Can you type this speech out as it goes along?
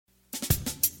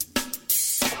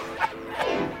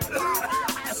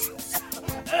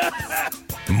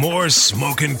More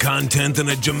smoking content than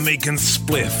a Jamaican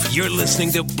spliff. You're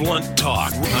listening to Blunt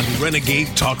Talk on Renegade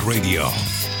Talk Radio.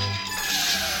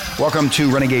 Welcome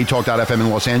to Renegade Talk.fm in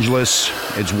Los Angeles.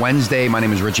 It's Wednesday. My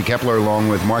name is Richie Kepler, along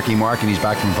with Marky Mark, and he's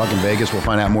back from fucking Vegas. We'll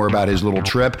find out more about his little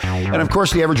trip. And, of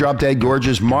course, the ever-drop-dead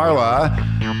gorgeous Marla,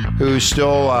 who's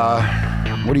still...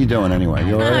 what are you doing anyway?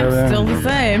 You all right over there? Still the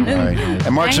same. All right.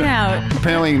 And Mark's, hang out.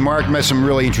 Apparently, Mark met some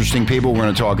really interesting people we're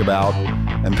going to talk about.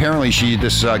 And apparently,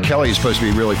 Kelly is supposed to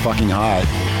be really fucking hot.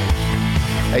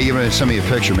 Hey, you're going to send me a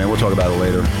picture, man. We'll talk about it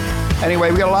later. Anyway,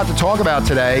 we got a lot to talk about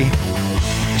today,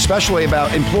 especially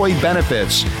about employee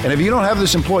benefits. And if you don't have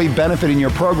this employee benefit in your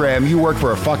program, you work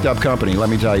for a fucked up company. Let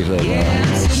me tell you that.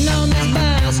 Yeah, sitting on this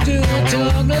bar stool,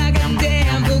 talk like a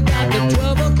damn fool, got the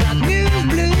 12 o'clock news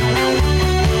blues.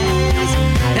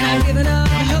 And I've given up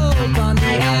hope on the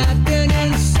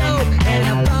afternoon soap and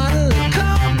a bottle of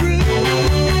cold brew.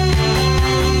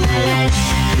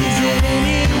 Is it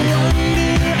any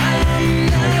wonder I'm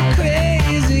not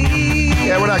crazy?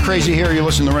 Yeah, we're not crazy here. You're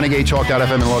listening to Renegade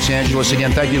Talk.fm in Los Angeles.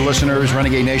 Again, thank you, listeners,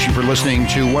 Renegade Nation, for listening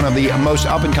to one of the most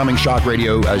up-and-coming shock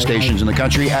radio stations in the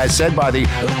country, as said by the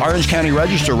Orange County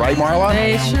Register, right, Marla?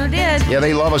 They sure did. Yeah,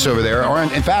 they love us over there.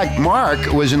 In fact,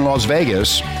 Mark was in Las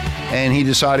Vegas, and he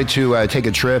decided to take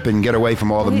a trip and get away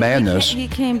from all the madness. He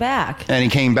came back. And he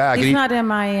came back. He's not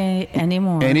MIA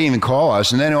anymore. And he didn't even call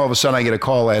us. And then all of a sudden I get a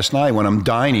call last night when I'm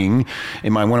dining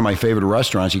in one of my favorite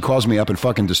restaurants. He calls me up and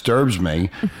fucking disturbs me.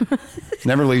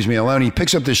 Never leaves me alone. He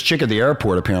picks up this chick at the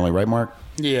airport, apparently, right, Mark?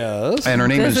 Yes. And her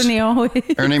name Doesn't he always?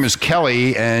 Her name is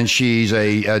Kelly, and she's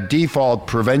a default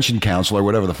prevention counselor,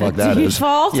 whatever the fuck that is.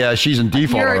 Default? Yeah, she's in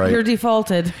default, right? You're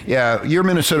defaulted. Yeah, your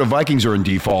Minnesota Vikings are in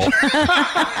default.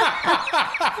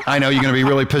 I know you're going to be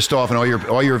really pissed off, and all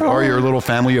your little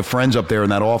family of friends up there in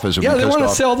that office are Yeah, they pissed want to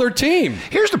off. sell their team.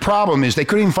 Here's the problem: is they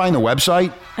couldn't even find the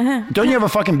website. Don't you have a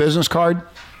fucking business card?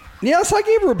 Yes, I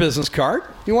gave her a business card.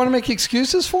 You want to make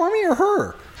excuses for me or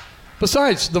her?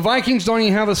 Besides, the Vikings don't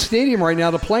even have a stadium right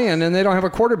now to play in, and they don't have a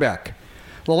quarterback.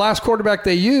 The last quarterback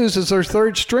they used is their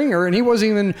third stringer, and he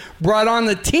wasn't even brought on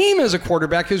the team as a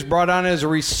quarterback. He was brought on as a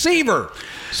receiver.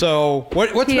 So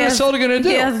what's Minnesota going to do?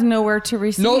 He has nowhere to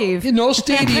receive. No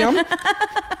stadium.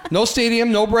 No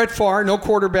stadium, no Brett Favre, no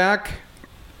quarterback.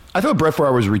 I thought Brett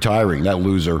Favre was retiring, that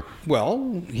loser.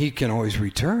 Well, he can always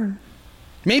return.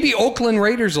 Maybe Oakland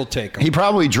Raiders will take him. He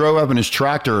probably drove up in his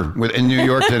tractor in New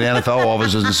York to the NFL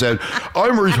offices and said,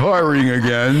 "I'm retiring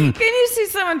again." Can you see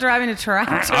someone driving a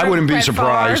tractor? I wouldn't be Brett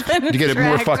surprised Favre to get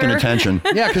more fucking attention.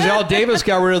 Yeah, because Al Davis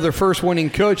got rid of their first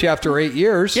winning coach after 8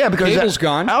 years. Yeah, because Cable's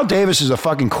gone. Al Davis is a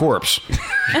fucking corpse.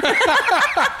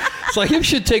 It's like he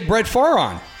should take Brett Favre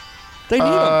on. They need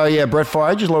him. Yeah, Brett Favre.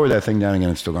 I just lowered that thing down again.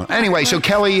 It's still going. Anyway, so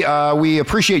Kelly, we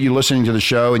appreciate you listening to the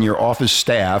show and your office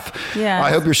staff. Yes. I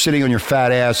hope you're sitting on your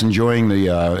fat ass enjoying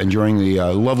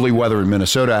the lovely weather in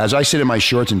Minnesota. As I sit in my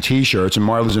shorts and t-shirts, and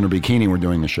Marla's in her bikini, we're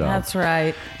doing the show. That's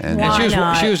right. And Why She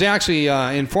not? was actually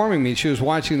informing me. She was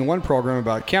watching the one program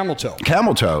about camel toe.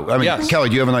 Camel toe. I mean, Yes. Kelly,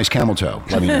 do you have a nice camel toe?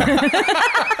 Let me know.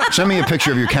 Send me a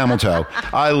picture of your camel toe.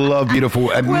 I love beautiful.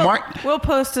 We'll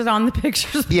post it on the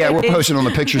pictures page. Yeah, we'll post it on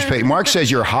the pictures page. Mark says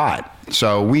you're hot,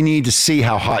 so we need to see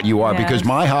how hot you are, because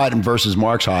my hot versus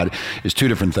Mark's hot is two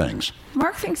different things.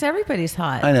 Mark thinks everybody's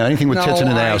hot. I know, anything with tits and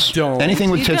an I ass. don't. Anything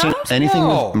with You tits and don't? anything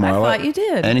No. with Marla. I thought you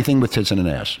did. Anything with tits and an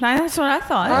ass. That's what I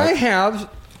thought. I have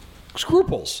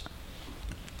scruples.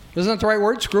 Isn't that the right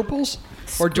word? Scruples?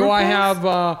 Or do I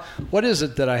have, what is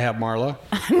it that I have, Marla?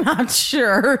 I'm not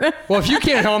sure. Well, if you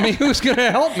can't help me, who's going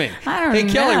to help me? I don't Hey,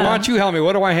 Kelly, know. why don't you help me?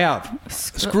 What do I have?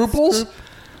 Scruples? scru-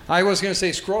 I was going to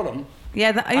say scrotum.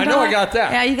 Yeah, I know I got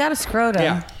that. Yeah, you got a scrotum.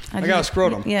 Yeah, I got a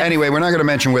scrotum. Yeah. Anyway, we're not going to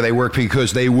mention where they work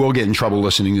because they will get in trouble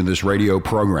listening to this radio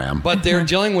program. But they're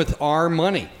dealing with our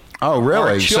money. Oh,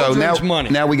 really? Our So now, children's money.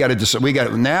 now we got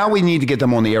to now we need to get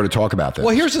them on the air to talk about this.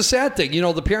 Well, here's the sad thing. You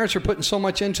know, the parents are putting so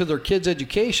much into their kids'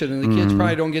 education, and the kids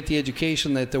probably don't get the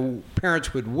education that the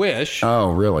parents would wish.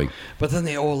 Oh, really? But then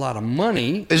they owe a lot of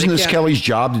money. Isn't They this can't- Kelly's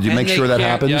job to and make they sure that can't-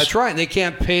 happens? Yeah, that's right. They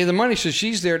can't pay the money, so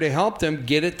she's there to help them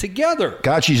get it together.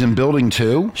 God, she's in building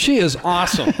two. She is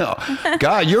awesome.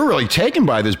 God, you're really taken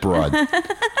by this broad.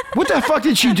 What the fuck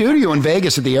did she do to you in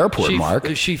Vegas at the airport, Mark?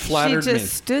 She She flattered just me.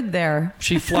 stood there.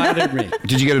 She flattered me.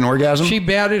 Did you get an orgasm? She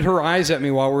batted her eyes at me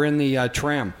while we're in the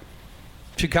tram.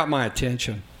 She caught my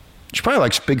attention. She probably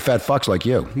likes big fat fucks like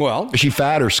you. Well- is she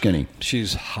fat or skinny?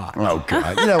 She's hot. Oh,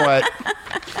 God. You know what?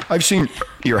 I've seen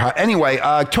your hot. Anyway,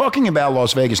 talking about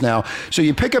Las Vegas now. So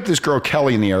you pick up this girl,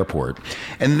 Kelly, in the airport,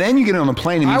 and then you get on a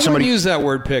plane and I meet wouldn't somebody. use that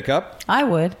word pickup. I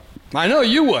would. I know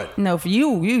you would. No, if you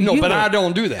No, you but would. I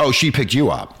don't do that. Oh, she picked you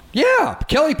up. Yeah,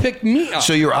 Kelly picked me up.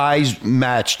 So your eyes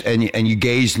matched, and you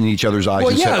gazed in each other's eyes Well,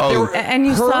 and yeah, said, they "Oh." were- And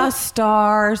you Her- saw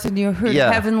stars and you heard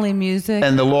Yeah. heavenly music.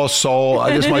 And the lost soul.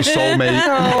 This is my soulmate.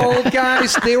 No,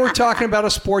 guys, they were talking about a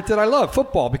sport that I love,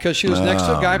 football, because she was next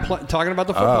to a guy talking about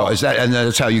the football. Oh, is that? And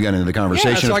that's how you got into the yeah,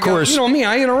 conversation. so Of course. you know me,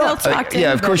 I interrupt. They'll talk to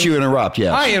Yeah, of course you interrupt.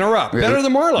 Yes, I interrupt. Better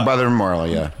than Marla. Better than Marla.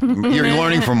 Yeah, you're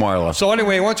learning from Marla. So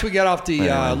anyway, once we got off the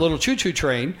little choo-choo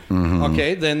train,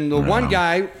 okay, then the one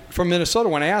guy from Minnesota,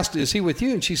 when I asked, is he with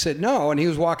you? And she said no, and he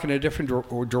was walking in a different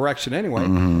direction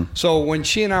anyway. So when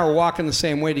she and I were walking the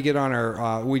same way to get on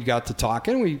our, we got to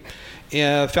talking. We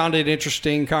found it an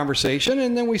interesting conversation,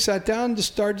 and then we sat down to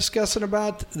start discussing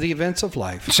about the events of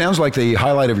life. Sounds like the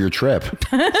highlight of your trip.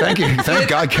 Thank you. Thank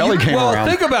God Kelly came well, around.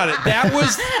 think about it. That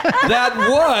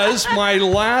was my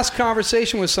last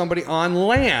conversation with somebody on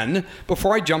land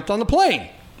before I jumped on the plane.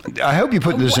 I hope you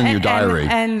put this in your diary.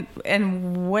 And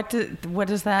what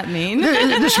does that mean?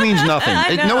 This means nothing. I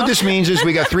You know know. what this means is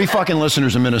we got 3 fucking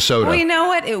listeners in Minnesota. Well, you know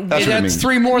what? That's what it That's means.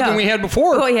 3 more than we had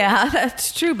before. Oh yeah,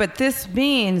 that's true. But this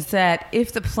means that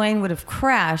if the plane would have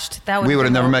crashed, that would We would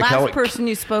have never the met last Kelly. person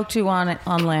you spoke to on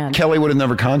land. Kelly would have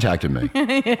never contacted me.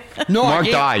 No, Mark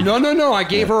died. No. I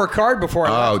gave her a card before I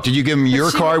Oh, left. did you give him your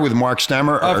card with Mark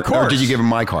Stemmer? Of Or course. did you give him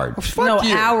my card? Fuck no,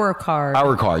 you. our card.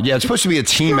 Our card. Yeah, it's supposed to be a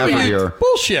team Screw effort you. here.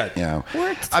 Bullshit. Yeah.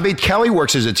 We're- I mean, Kelly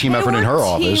works as a team Hey, effort in we're her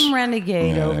office. Team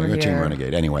Renegade Yeah, over you're here. Team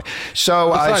Renegade. Anyway,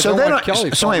 so Besides, so I then want Kelly so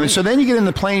anyway, following. so then you get in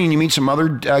the plane and you meet some other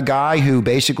guy who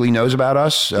basically knows about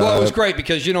us. Well, it was great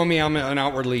because you know me, I'm an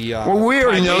outwardly Well, we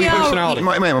already know type A you. personality.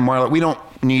 Marla, we don't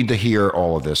need to hear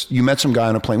all of this. You met some guy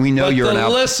on a plane. We know But you're the an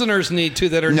out. listeners need to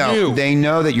that are No, new. they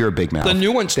know that you're a big mouth. The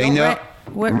new ones They don't. know.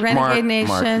 What, Renegade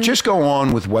Nation? just go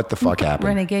on with what the fuck happened.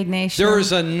 Renegade Nation. There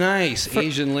was a nice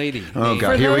Asian lady. Oh, named-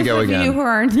 God. For Here we those go of again. you who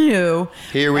are new,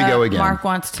 Here we go again. Mark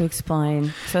wants to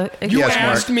explain. So You Yes, Mark.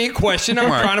 asked me a question. I'm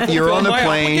trying to fulfill You're on the my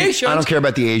plane. obligations. I don't care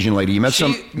about the Asian lady. You met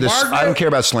some. I don't care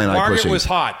about slant eye Margaret pussy. was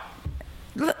hot.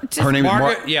 just, Her name is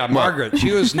Margaret, Mar- Margaret.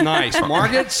 She was nice.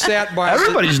 Margaret sat by.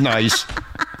 Everybody's nice.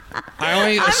 I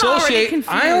only already associate. confused.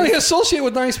 I only associate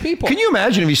with nice people. Can you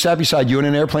imagine if he sat beside you in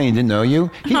an airplane and didn't know you?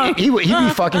 He'd be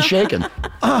fucking shaking.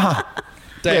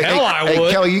 The Hey, hell I hey,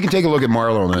 would. Kelly, you can take a look at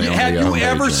Marlo on the Have you homepage,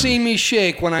 ever yeah. seen me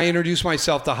shake when I introduce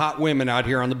myself to hot women out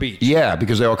here on the beach? Yeah,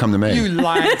 because they all come to me. You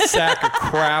lying sack of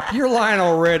crap. You're lying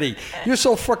already. You're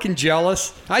so fucking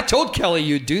jealous. I told Kelly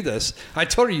you'd do this. I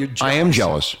told her you're jealous. I am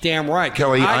jealous. Damn right.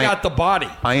 Kelly, I got the body.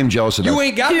 I am jealous of that. You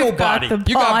ain't got You've no got body. the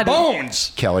You got body.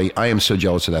 bones. Kelly, I am so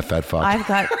jealous of that fat fuck.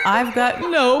 I've got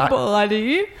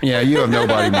nobody. Yeah, you have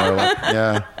nobody, Marla.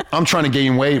 Yeah. I'm trying to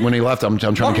gain weight. When he left, I'm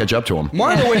trying to catch up to him.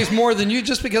 Marla weighs more than you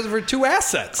just because of her 2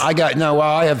 assets. I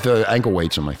have ankle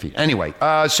weights on my feet. Anyway,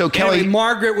 so Kelly. Anyway,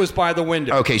 Margaret was by the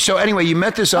window. Okay, so anyway, you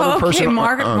met this other Okay, person.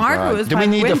 Margaret God. was Do by we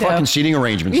the need the window. fucking seating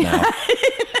arrangements now?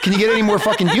 Can you get any more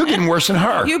fucking? You're getting worse than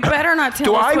her. You better not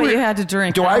tell us what you had to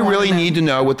drink. Do I I don't really wanna know. need to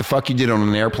know what the fuck you did on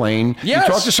an airplane? Yes.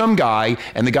 You talked to some guy,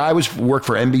 and the guy worked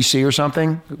for NBC or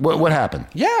something. What happened?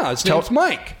 Yeah, his Tell- name's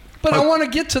Mike. But I want to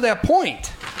get to that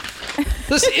point.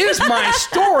 This is my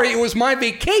story. It was my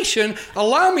vacation.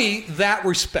 Allow me that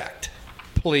respect,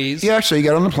 please. Yeah, so you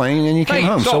got on the plane and you came Hey,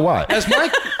 home. So what? As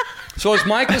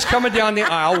Mike was coming down the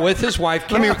aisle with his wife,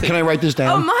 Kathy. Can I write this Oh,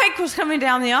 down? Mike was coming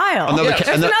down the aisle. Yes.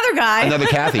 There's another guy. Another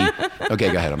Kathy. Okay,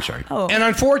 go ahead. I'm sorry. Oh. And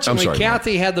unfortunately, I'm sorry,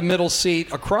 Kathy had the middle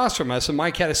seat across from us, and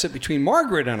Mike had to sit between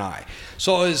Margaret and I.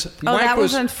 So as Oh, Mike that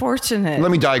was unfortunate. Let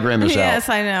me diagram this out. Yes,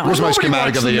 I know. Here's my Nobody schematic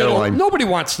wants of the middle. airline. Nobody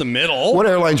wants the middle. What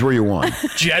airlines were you on?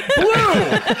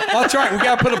 JetBlue. That's right. We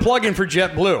got to put a plug in for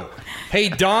JetBlue. Hey,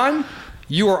 Dawn,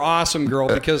 you are awesome, girl,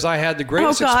 because I had the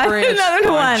greatest Oh, God. experience Another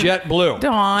on one. JetBlue.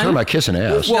 Dawn. Talking about kissing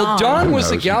ass. Well, Dawn was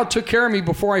the knows? gal who took care of me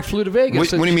before I flew to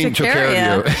Vegas. What do you mean took took care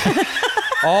care of of you?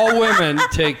 All women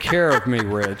take care of me,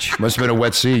 Rich. Must have been a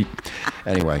wet seat.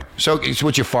 Anyway, so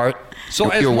what you fart? So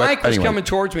as You're wet- Mike was anyway, coming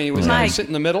towards me, he was Mike. sit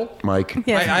in the middle. Mike,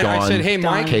 Yes. I Dawn, said, hey,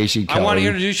 Mike, Casey, I want to Kelly.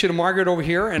 introduce you to Margaret over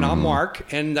here, and I'm Mark.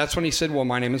 And that's when he said, well,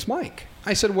 my name is Mike.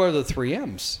 I said, what are the 3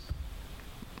 M's?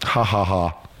 Ha ha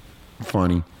ha.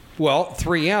 Funny. Well,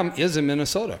 3M is in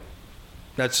Minnesota.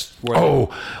 That's where Oh,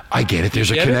 I get it.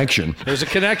 There's a Get it? connection. There's a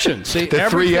connection. See, The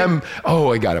everything- 3M.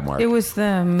 Oh, I got it, Mark. It was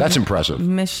the That's impressive.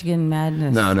 Michigan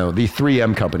Madness. No, the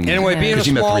 3M company. Anyway, being a 'Cause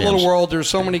you met small 3Ms. little world, there's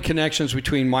so many connections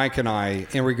between Mike and I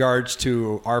in regards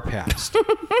to our past.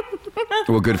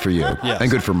 Well, good for you. Yes. And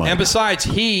good for Mike. And besides,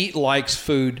 he likes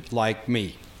food like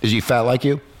me. Is he fat like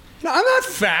you? No, I'm not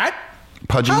fat.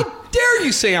 pudgy. How dare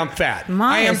you say I'm fat?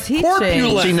 Mine I am is heat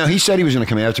corpulent. See, no, he said he was going to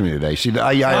come after me today. See,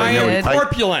 I am know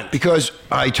corpulent. because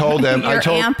I told them. You're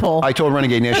ample. I told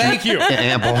Renegade Nation. Thank you.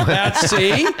 Ample.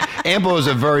 See? Ample is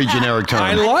a very generic term.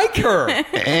 I like her.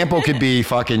 Ample could be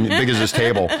fucking big as this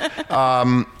table.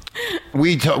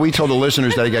 We told the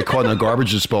listeners that he got caught in a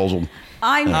garbage disposal.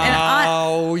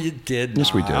 Oh, you did.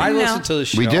 Yes, we not. did. I No. listened to the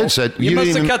show. We did. Said you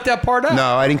must have cut that part out.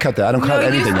 No, I didn't cut that. I don't cut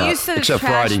anything you out said except a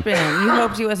trash Friday. bin. You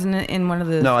hoped he wasn't in one of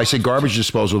the. No, I said garbage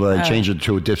disposal, but I changed it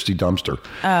to a dipsy dumpster.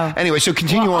 Oh. Anyway, so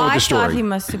continue Well, on with the I story. thought he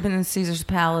must have been in Caesar's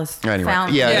Palace. Anyway,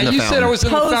 fountain. yeah, in Yeah, the you said fountain. I was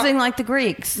in the Posing fountain. like the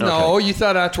Greeks. No, you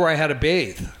thought that's where I had to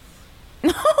bathe.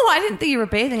 No, I didn't think you were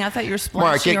bathing. I thought you were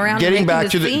Mark, splashing around. getting and back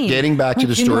making to the scene. getting back to the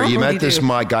Like you story. You normally met this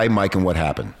do. guy Mike, and what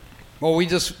happened? Well, we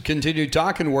just continued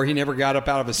talking where he never got up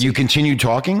out of his seat. You continued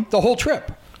talking? The whole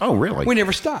trip. Oh, really? We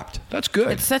never stopped. That's good.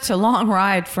 It's such a long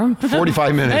ride from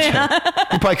 45 minutes.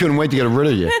 You probably couldn't wait to get rid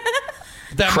of you.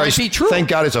 That Christ, might be true. thank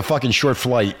God it's a fucking short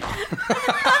flight.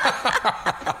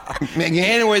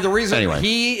 Anyway, the reason Anyway.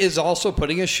 he is also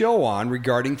putting a show on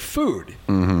regarding food.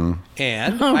 Mm-hmm.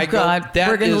 And Oh, I go, God. that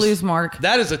We're gonna is- lose Mark.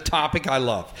 That is a topic I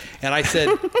love. And I said,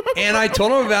 and I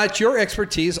told him about your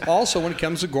expertise also when it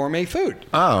comes to gourmet food.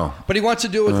 Oh, But he wants to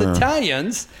do it with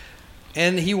Italians,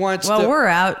 and he wants Well, to. we're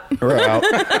out. we're out.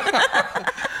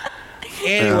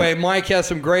 Anyway, Mike has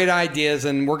some great ideas,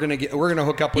 and we're gonna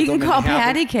hook up with You him. can call and have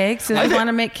patty him- cakes if I you think- want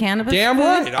to make cannabis. Damn food.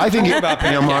 right. I think I'm about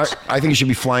you know, Mark, pancakes. I think you should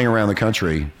be flying around the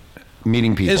country,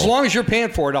 meeting people. As long as you're paying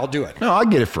for it, I'll do it. no, I'll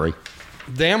get it free.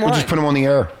 Damn We'll right. just put them on the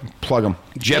air, plug them.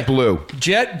 JetBlue.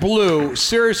 JetBlue,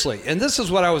 seriously, and this is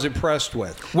what I was impressed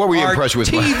with. What were you Our impressed with?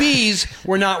 TVs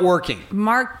were not working,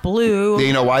 Mark Blue.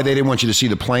 You know why they didn't want you to see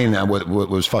the plane? What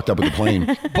was fucked up with the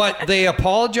plane? but they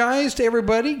apologized to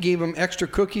everybody, gave them extra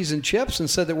cookies and chips, and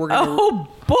said that we're going to. Oh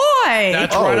boy!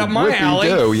 That's Oh, right up my whippy alley.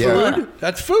 do, yeah. Food.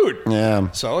 That's food.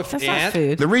 Yeah. So if That's and not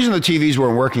food. The reason the TVs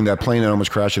weren't working, that plane that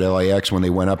almost crashed at LAX when they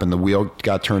went up and the wheel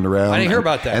got turned around. I didn't hear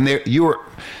about that. And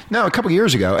a couple of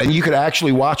years ago, and you could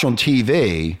actually watch on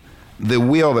TV the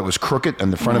wheel that was crooked in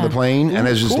the front of the plane, and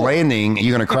as it's cool. landing,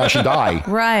 you're going to crash and die.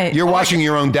 Right. You're watching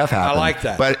your own death happen. like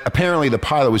that. But apparently the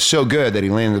pilot was so good that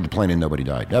he landed the plane and nobody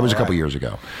died. That was a couple of years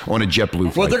ago on a JetBlue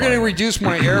flight. well, they're going to by the way. reduce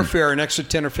my airfare an extra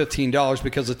 $10 or $15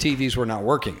 because the TVs were not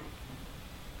working.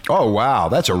 Oh, wow.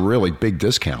 That's a really big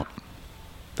discount.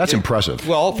 That's impressive.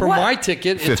 Well, for What? my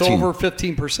ticket, it's 15. over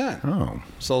 15%. Oh.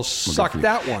 So suck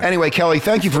that one. Anyway, Kelly,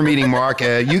 thank you for meeting Mark.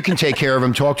 You can take care of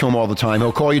him. Talk to him all the time.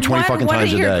 He'll call you 20 fucking one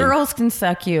times of a your day. girls can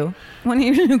suck you. One of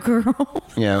your new girls.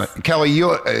 Yeah, Kelly,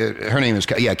 her name is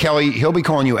Kelly. He'll be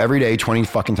calling you every day, 20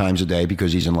 fucking times a day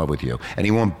because he's in love with you, and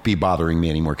he won't be bothering me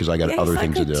anymore because I got Yeah, other he's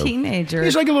things like to a do. teenager.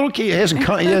 He's like a little kid. He hasn't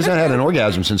had an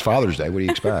orgasm since Father's Day. What do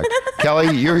you expect,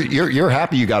 Kelly? You're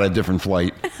happy you got a different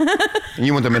flight. And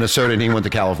you went to Minnesota and he went to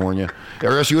California,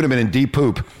 or else you would have been in deep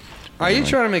poop. Are you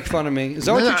trying to make fun of me? Is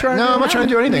that what you're trying to No, do? I'm not trying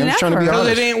to do anything. I'm just trying to be Never. Because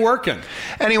honest. it ain't working.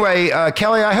 Anyway,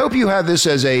 Kelly, I hope you have this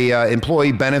as a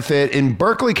employee benefit. In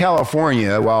Berkeley,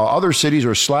 California, while other cities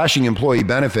are slashing employee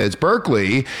benefits,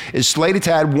 Berkeley is slated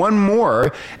to add one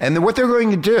more. And then what they're going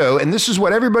to do, and this is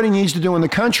what everybody needs to do in the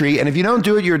country, and if you don't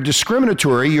do it, you're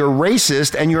discriminatory, you're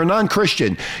racist, and you're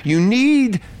non-Christian. You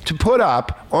need to put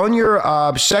up on your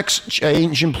sex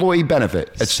change employee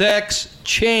benefit. Sex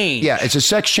change. Yeah, it's a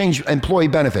sex change employee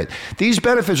benefit. These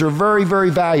benefits are very,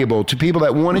 very valuable to people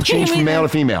that want to change You from mean male to their-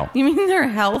 female. You mean their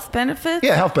health benefits?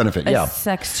 Yeah, health benefit, A yeah.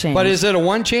 sex change. But is it a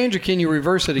one change or can you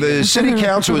reverse it again? The city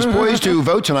council is poised to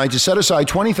vote tonight to set aside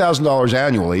 $20,000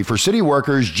 annually for city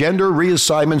workers' gender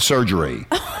reassignment surgery.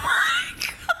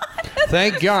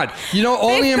 Thank God. You know,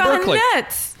 only They've in gone Berkeley.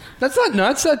 nuts. That's not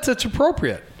nuts. That's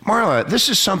appropriate. Marla, this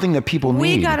is something that people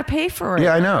We need. got to pay for it.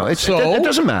 Yeah, I know. It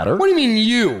doesn't matter. What do you mean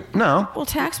you? No. Well,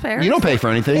 taxpayers. You don't pay for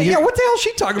anything. Yeah, You- what the hell is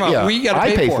she talking about? yeah, We got to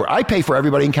I pay for it. I pay for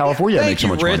everybody in California that Thank makes so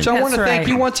you, much Rich. money. I want to That's thank right.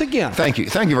 you once again. Thank you.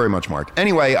 Thank you very much, Mark.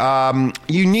 Anyway,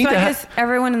 you need So to I have... guess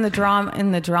everyone in the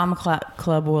drama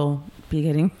club will be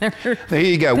getting their. There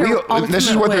you go. their This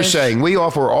is ultimate what they're wish. saying. We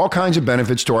offer all kinds of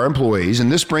benefits to our employees,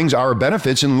 and this brings our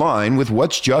benefits in line with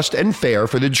what's just and fair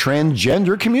for the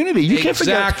transgender community. You can't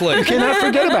forget. Exactly. You cannot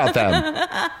forget about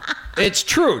them. It's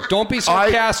true. Don't be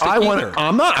sarcastic either.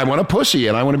 I'm not. I want a pussy,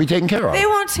 and I want to be taken care of. They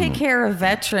won't take care of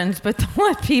veterans, but they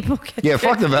want people get. Yeah,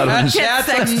 fuck the veterans. Get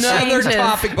That's sex another changes.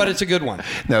 topic, but it's a good one.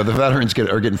 No, the veterans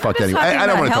are getting fucked just anyway. talking I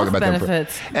don't about want to talk health about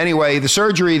benefits. them. Anyway, the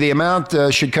surgery, the amount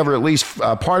should cover at least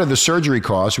part of the surgery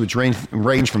costs, which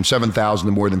range from $7,000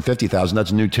 to more than $50,000.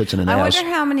 That's new tits and an I ass.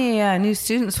 wonder how many new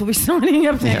students will be signing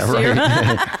up next Yeah, year.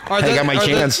 right. I got my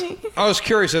chance. I was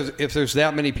curious if there's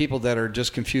that many people that are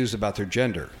just confused about their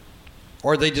gender.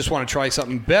 Or they just want to try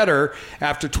something better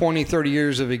after 20, 30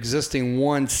 years of existing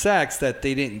one sex that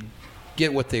they didn't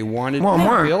get what they wanted. Well,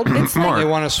 Mark, it's like- they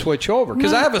want to switch over.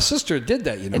 Because No. I have a sister that did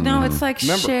that, you know. No, it's like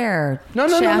Remember? share. No.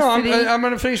 Chastity. I'm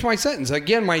going to finish my sentence.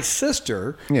 Again, my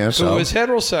sister, Yeah, who so? was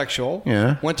heterosexual,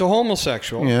 Yeah. went to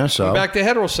homosexual, Yeah, so? went back to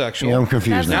heterosexual. Yeah, I'm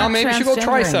confused That's Now not maybe she go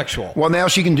transgendering. trisexual. Well, now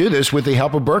she can do this with the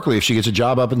help of Berkeley if she gets a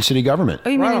job up in city government. Oh,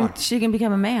 you Right mean on. she can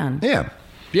become a man? Yeah.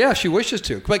 Yeah, she wishes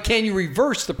to. But can you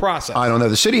reverse the process? I don't know.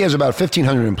 The city has about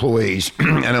 1,500 employees,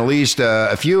 and at least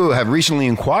a few have recently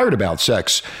inquired about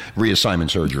sex reassignment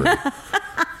surgery.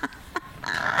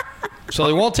 So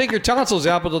they won't take your tonsils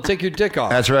out, but they'll take your dick off.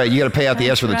 That's right. You got to pay out the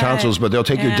ass for the That's right. tonsils, but they'll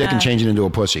take your dick Yeah. and change it into a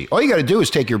pussy. All you got to do is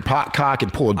take your cock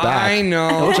and pull it back. I know.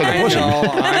 It looks like a pussy.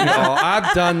 I know.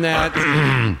 I've done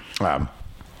that.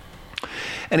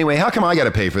 Anyway, how come I got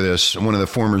to pay for this? One of the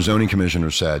former zoning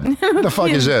commissioners said. What the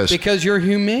fuck is this? Because you're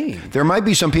humane. There might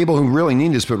be some people who really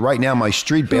need this, but right now my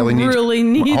street barely needs. really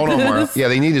need Hold on, Mara. this. Yeah,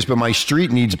 they need this, but my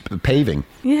street needs paving.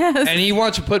 Yes. And he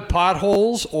wants to put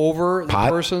potholes over the Pot?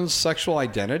 person's sexual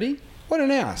identity? What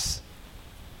an ass.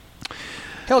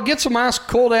 Hell, get some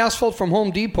cold asphalt from Home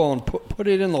Depot and put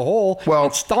it in the hole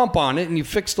and stomp on it, and you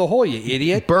fix the hole, you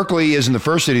idiot. Berkeley isn't the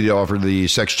first city to offer the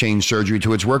sex change surgery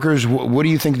to its workers. What do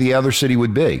you think the other city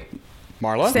would be?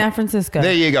 Marla? San Francisco.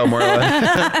 There you go,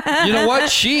 Marla. You know what?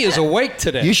 She is awake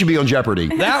today. You should be on Jeopardy.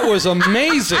 That was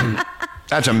amazing.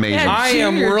 That's amazing. Yeah, I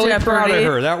am Junior really proud of Jeopardy.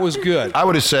 her. That was good. I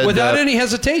would have said without any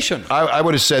hesitation. I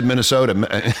would have said Minnesota.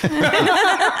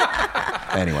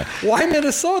 Anyway, Why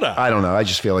Minnesota? I don't know. I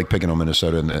just feel like picking on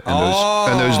Minnesota and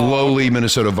those lowly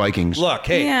Minnesota Vikings. Look,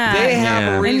 hey, Yeah. they have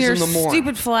Yeah. a and your reason to mourn.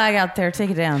 stupid flag out there, take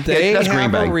it down. They That's Green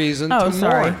have a Bay. reason Oh, to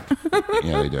sorry. mourn.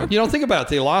 Yeah, they do. You don't think about it.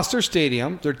 They lost their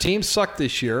stadium. Their team sucked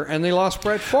this year, and they lost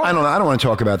Brett Favre. I don't want to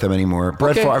talk about them anymore.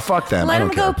 Brett Okay. Favre, fuck them. I Let don't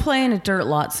him go care. play in a dirt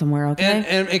lot somewhere, okay?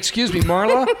 And excuse me,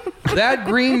 Marla, that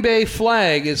Green Bay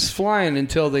flag is flying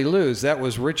until they lose. That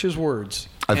was Rich's words.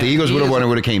 If the And Eagles he would have is- won, it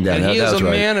would have came down. And he is That's a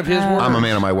right. man of his word. I'm a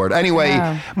man of my word. Anyway,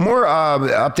 Wow. more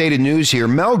updated news here.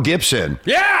 Mel Gibson.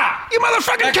 Yeah! You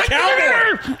motherfucking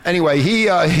That cowboy! Anyway,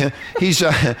 he's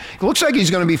looks like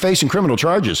he's going to be facing criminal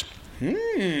charges.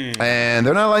 And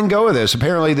they're not letting go of this.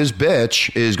 Apparently, this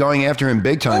bitch is going after him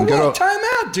big time. Oh, Good well, old- time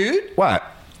out, dude. What?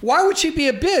 Why would she be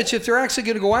a bitch if they're actually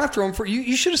going to go after him? For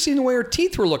you should have seen the way her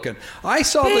teeth were looking. I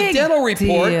saw the Big dental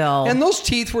report, deal. and those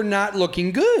teeth were not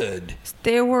looking good.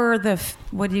 They were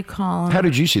what do you call them? How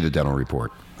did you see the dental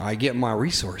report? I get my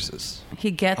resources. He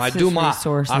gets I his do my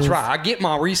resources. That's right. I get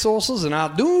my resources and I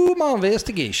do my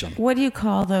investigation. What do you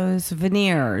call those?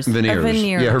 Veneers. A Veneers.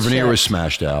 veneer Yeah, her veneer was chipped.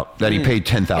 smashed out. That he paid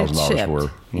 $10,000 It's for.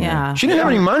 chipped. Yeah. She didn't have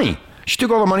any money. She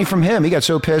took all the money from him. He got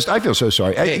so pissed. I feel so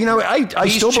sorry. I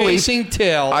He's still believe. chasing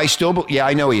tail. Yeah,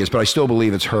 I know he is, but I still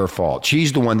believe it's her fault.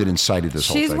 She's the one that incited this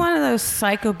whole She's thing. one of those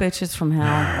psycho bitches from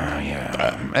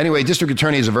hell. Anyway, district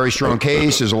attorney has a very strong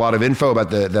case. There's a lot of info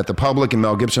about that the public and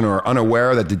Mel Gibson are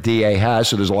unaware that the DA has.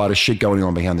 So there's a lot of shit going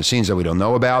on behind the scenes that we don't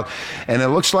know about. And it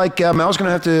looks like Mel's going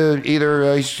to have to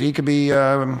either he could be.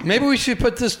 Maybe we should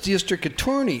put this district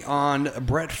attorney on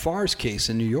Brett Favre's case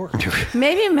in New York.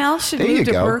 Maybe Mel should There you move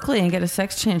to go. Berkeley and get a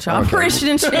sex change operation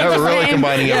and change We're his really name.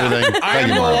 combining everything. I Thank am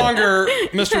you, no Marla. longer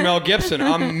Mr. Mel Gibson.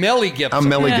 I'm Melly Gibson. I'm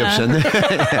Melly Yeah.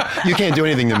 Gibson. You can't do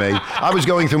anything to me. I was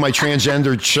going through my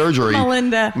transgender surgery.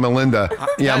 Melinda.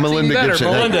 Yeah, That's Melinda even better. Gibson.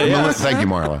 Melinda, yes. Thank you,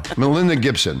 Marla. Melinda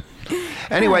Gibson.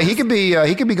 Anyway, he could be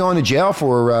going to jail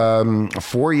for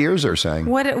 4 years. They're saying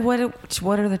What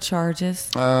are the charges?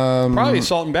 Probably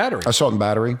assault and battery. assault and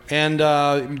battery. And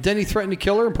then he threatened to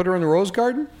kill her and put her in the rose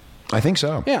garden. I think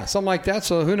so. Yeah, something like that.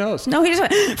 So who knows? No, he just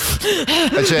went,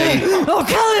 It's a I'll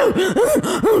kill you.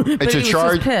 But it's he a was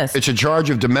charge. just pissed. It's a charge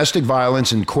of domestic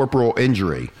violence and corporal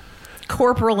injury.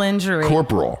 Corporal injury.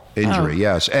 Corporal injury, Oh.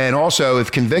 yes. And also,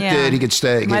 if convicted, Yeah. he could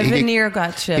stay. My he could- veneer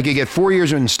got He chipped. could get 4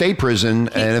 years in state prison,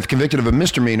 and if convicted of a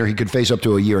misdemeanor, he could face up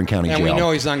to a year in county And jail. we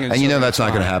know he's not gonna And you know serve that's the not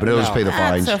going to fine. happen. He'll just No. pay the That's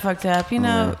fines. so fucked up. You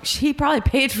know, he probably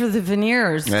paid for the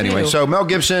veneers. Anyway, too. so Mel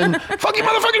Gibson, fuck you,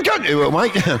 motherfucking cunt.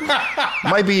 It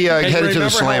might be headed to the remember how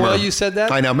slammer. well you said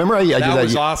that? I know. Remember, I did That that.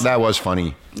 was awesome. That was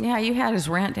funny. yeah, you had his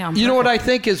rant down. You know what I perfect.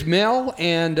 think is Mel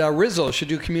and Rizzo should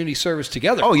do community service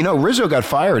together. Oh, you know, Rizzo got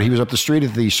fired. He was up the street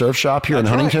at the surf shop here in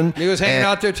That's right. Huntington. He was hanging and-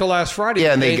 out there till last Friday.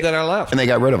 Yeah, and the they day that I left. and they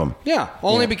got rid of him. Yeah,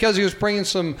 only because he was bringing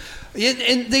some,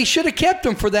 and they should have kept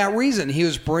him for that reason. He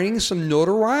was bringing some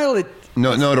notoriety.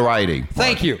 No notoriety.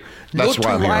 Thank you. That's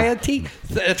why I'm here. Notoriety.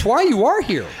 That's why you are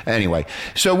here. Anyway,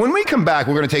 so when we come back,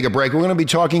 we're going to take a break. We're going to be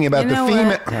talking about You the know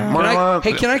female. what?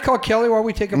 Can I call Kelly while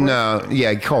we take a break? No,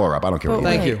 yeah, call her up. I don't care. But what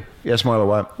you Thank wait. you. Yes, Marla,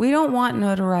 what? We don't want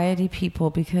notoriety people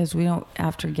because we don't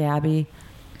after Gabby.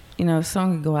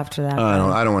 someone could go after that.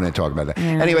 I don't want to talk about that.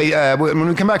 Anyway, when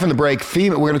we come back from the break, we're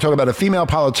going to talk about a female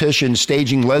politician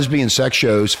staging lesbian sex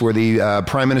shows for the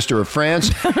Prime Minister of France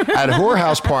at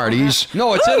whorehouse parties.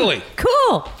 No, it's Italy.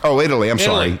 Cool. Oh, Italy. I'm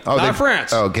sorry. Oh, not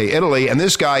France. Okay, Italy. And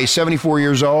this guy is 74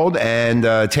 years old and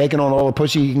taking on all the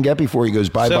pussy he can get before he goes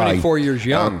bye-bye. 74 years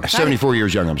young. 74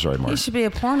 years young. I'm sorry, Mark. He should be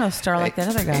a porno star like that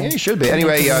other guy. Yeah, he should be.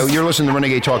 Anyway, you're listening to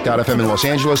Renegade Talk.fm in Los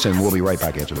Angeles, and we'll be right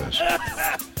back after this.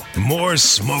 More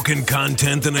smoking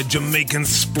content than a Jamaican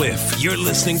spliff. You're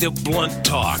listening to Blunt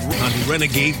Talk on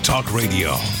Renegade Talk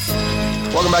Radio.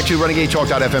 Welcome back to Renegade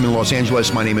Talk.fm in Los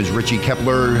Angeles. My name is Richie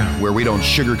Kepler, where we don't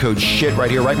sugarcoat shit right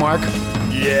here. Right, Mark?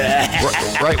 Yeah.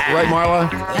 Right,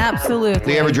 Marla?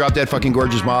 Absolutely. The ever drop dead fucking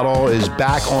gorgeous model is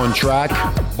back on track.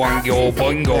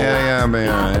 Bungo. Yeah,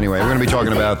 man. Anyway, we're going to be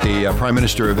talking about the Prime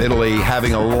Minister of Italy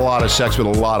having a lot of sex with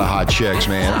a lot of hot chicks,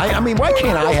 man. I mean, why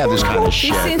can't I have this kind of He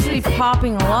shit? seems to be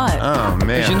popping a lot. Oh,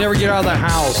 man. You should never get out of the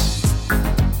house.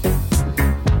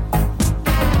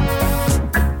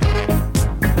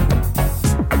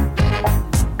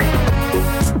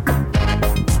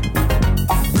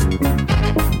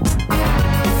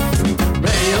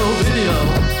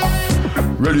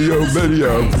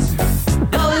 Radio.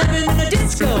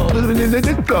 Living in the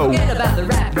disco. Forget about the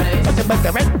rat race.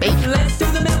 Let's do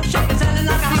the milkshake and sounding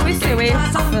like a We stay away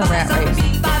from the rat race.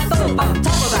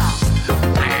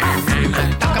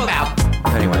 Talk about.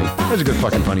 Anyway, that's a good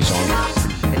fucking funny song.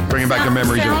 Bringing back the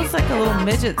memories. Sounds like a little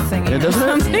midget singing. Yeah, or doesn't it?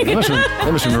 something. They must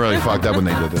have been really fucked up when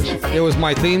they did this. It was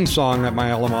my theme song at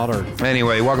my alma mater.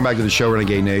 Anyway, welcome back to the show,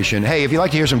 Renegade Nation. Hey, if you'd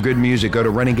like to hear some good music, go to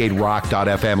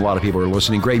renegaderock.fm. A lot of people are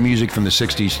listening. Great music from the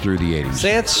 60s through the 80s.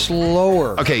 Say it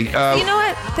slower. Okay. You know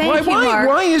what? Thank you, Mark.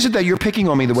 Why is it that you're picking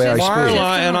on me the way I speak?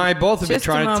 Marla and I both have been Just a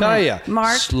trying to moment. tell you.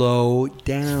 Mark, slow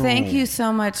down. Thank you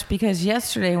so much, because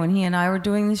yesterday when he and I were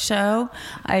doing the show,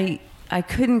 I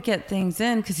couldn't get things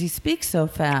in because he speaks so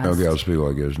fast. Okay, I'll speak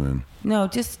like this then. No,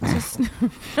 just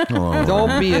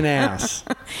Don't be an ass.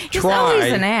 He's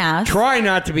always an ass. Try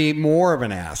not to be more of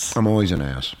an ass. I'm always an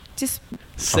ass. just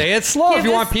Say it slow. Give If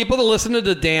you us- want people to listen to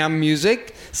the damn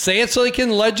music, say it so they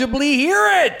can legibly hear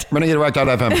it.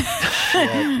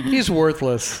 Renegaderock.fm. He's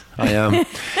worthless. I am.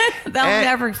 they'll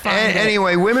never find it.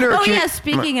 Anyway, women are Oh accused. yeah,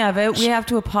 speaking of it, we have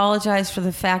to apologize for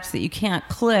the fact that you can't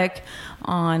click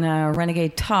on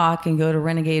Renegade Talk and go to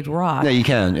Renegade Rock. Yeah, you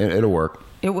can. It'll work.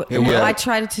 Yeah. I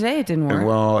tried it today. It didn't work.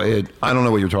 Well, I don't know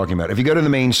what you're talking about. If you go to the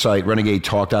main site,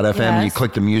 renegadetalk.fm, and you Yes.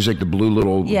 click the music, the blue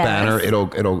little Yes. banner, it'll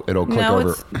click no, over.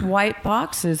 it's white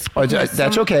boxes. Oh,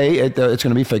 that's okay. It's going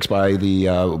to be fixed by the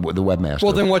webmaster.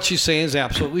 Well, then what she's saying is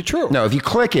absolutely true. No, if you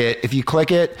click it,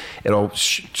 it'll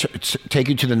take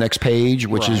you to the next page,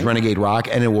 which is Renegade Rock,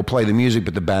 and it will play the music,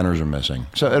 but the banners are missing.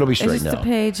 So it'll be It's straightened just out. a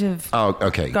page of Oh,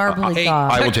 okay. garbly Hey,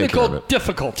 gob. I will take care of technical it.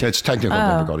 difficulty. It's technical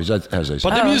difficulties, as they say.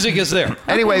 But the music is there.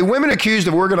 Anyway, women accused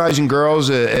of organizing girls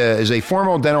is a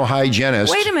former dental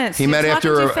hygienist. Wait a minute, He you're met talking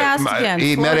after too fast again.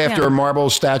 he Slow met it after down. a marble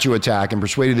statue attack and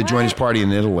persuaded to join his party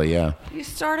in Italy. Yeah. You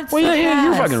started Well, so yeah,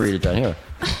 you fast. fucking read it down here.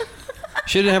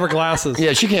 She didn't have her glasses.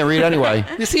 Yeah, she can't read anyway.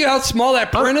 You see how small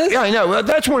that print is? Yeah, I know. Well,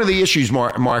 that's one of the issues,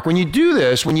 Mark. When you do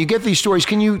this, when you get these stories,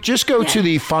 can you just go to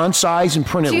the font size and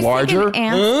print Do it you larger?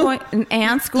 think an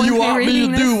ant's going You to be want me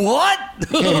reading to this? do what? I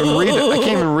can't even read it. I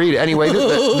can't even read it. Anyway,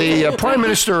 the Prime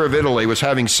Minister of Italy was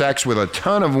having sex with a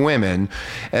ton of women,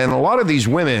 and a lot of these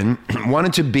women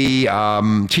wanted to be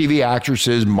TV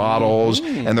actresses, models,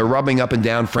 and they're rubbing up and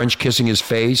down, French kissing his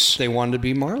face. They wanted to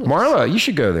be Marla. Marla, you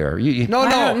should go there. No, I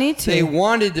no. don't need to. They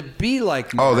wanted to be like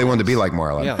Marla. Oh, they wanted to be like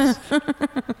Marla. Yes.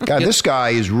 God, this guy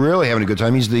is really having a good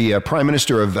time. He's the Prime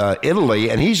Minister of Italy,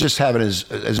 and he's just having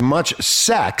as much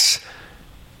sex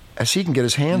as he can get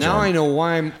his hands Now on. I know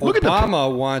why Look at the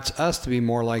Obama wants us to be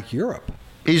more like Europe.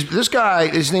 This guy,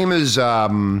 his name is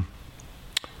Bertoloni.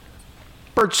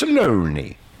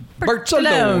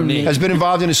 Barcelona. Has been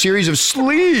involved in a series of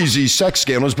sleazy sex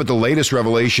scandals, but the latest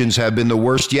revelations have been the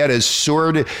worst yet, as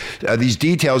soared these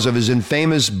details of his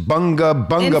infamous bunga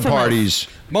Infamous. parties.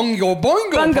 Bungo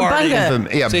Bungo Bunga party.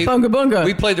 bunga. Yeah, See, Bunga bunga.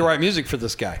 We played the right music for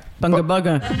this guy. Bunga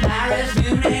bunga.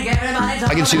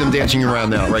 I can see them dancing around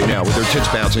now, right now, with their tits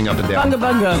bouncing up and down. Bunga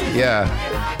bunga. Yeah.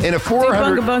 In a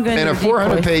 400 bunga bunga in in a your deep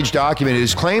 400-page document, it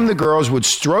is claimed the girls would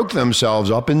stroke themselves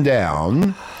up and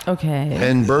down Okay.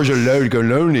 and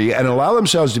Bertoloni and allow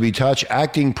themselves to be touched,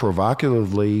 acting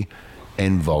provocatively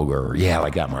and vulgar. Yeah,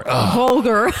 like that, Mark. Ugh.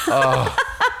 Vulgar.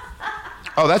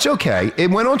 Oh, that's okay. It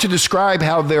went on to describe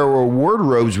how there were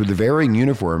wardrobes with varying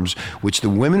uniforms, which the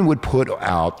women would put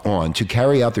on to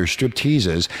carry out their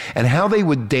stripteases, and how they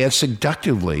would dance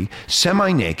seductively,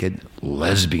 semi-naked,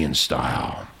 lesbian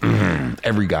style.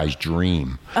 Every guy's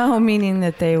dream. Oh, meaning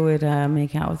that they would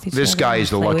make out with each other. This guy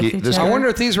is the play with lucky- each this- other? I wonder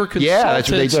if these were Yeah, that's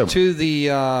what they consultants do. to the.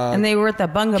 And they were at the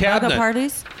bunga bunga Cabinet.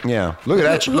 parties. Yeah, look at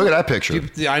that. Look at that picture.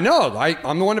 I know.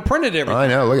 I'm the one that printed everything. I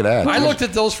know. Look at that. I looked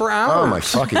at those for hours. Oh my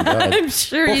fucking god. I'm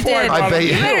sure you Before I did. brought I bet them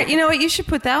you- to Better- you know what? You should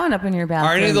put that one up in your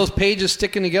bathroom. Are any of those pages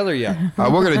sticking together yet? We're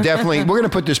gonna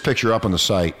put this picture up on the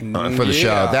site for the show.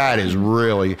 Yeah. That is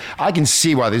really. I can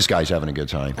see why this guy's having a good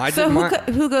time. I So did who, mine.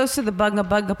 who goes to the bunga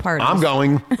bunga parties? I'm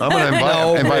going. I'm gonna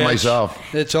No, invite Rich. myself.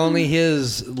 It's only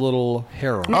his little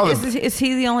harem. Oh, Is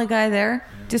he the only guy there?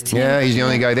 Just him? Yeah, he's the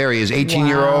only guy there. He has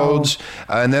 18-year-olds.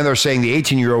 And then they're saying the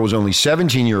 18-year-old was only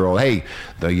 17-year-old. Hey,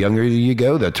 the younger you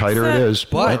go, the tighter it is.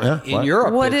 But Yeah, in what?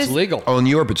 Europe, What it's is- legal. Oh, in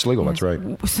Europe, it's legal. That's right.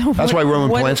 So That's why Roman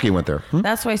Polanski went there.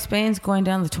 That's why Spain's going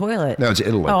down the toilet. No, it's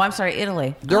Italy. Oh, I'm sorry,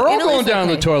 Italy. They're Oh, all Italy's going down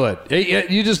okay. the toilet.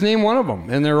 You just name one of them,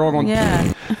 and they're all going.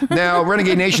 Yeah. Now,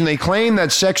 Renegade Nation, they claim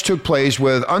that sex took place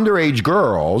with underage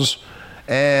girls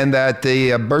and that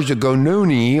the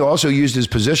Berlusconi also used his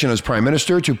position as prime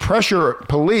minister to pressure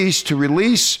police to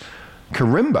release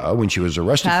Karimba when she was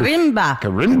arrested. Karimba.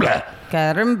 Karimba.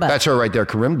 Karimba. That's her right there,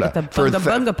 Karimba. At the bunga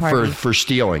bunga party. for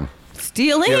stealing.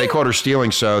 Stealing? Yeah, they caught her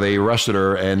stealing, so they arrested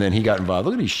her, and then he got involved.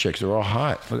 Look at these chicks. They're all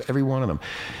hot. Look, every one of them.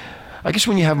 I guess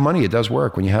when you have money, it does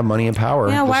work. When you have money and power.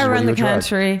 Yeah, this why is what run you the attract.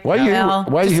 country? Why are you here? Well,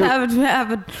 Why are you just here?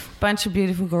 have a bunch of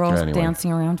beautiful girls Anyway.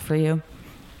 dancing around for you.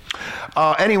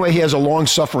 Anyway, he has a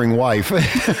long-suffering wife.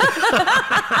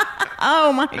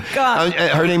 Oh my God!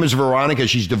 Her name is Veronica.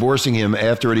 She's divorcing him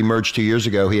after it emerged 2 years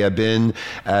ago. He had been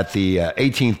at the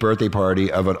 18th birthday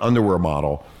party of an underwear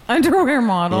model. Underwear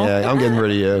model. Yeah, I'm getting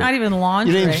rid of you. Not even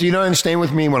lingerie. You don't stay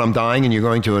with me when I'm dying and you're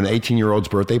going to an 18-year-old's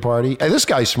birthday party? Hey, this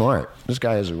guy's smart. This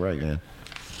guy has it right, man.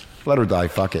 Let her die.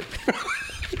 Fuck it.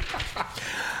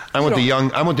 I want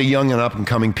the young and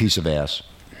up-and-coming piece of ass.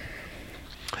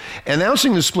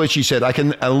 Announcing the split, she said, No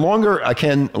longer.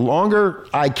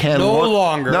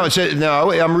 No, it said,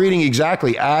 no, I'm reading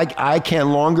exactly. I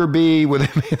can longer be with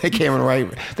him. They came in right.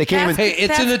 They came in. Hey,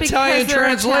 it's an That's Italian because they're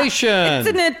translation. It's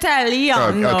an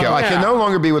Italiano. Okay, I can Yeah. no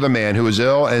longer be with a man who is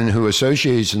ill and who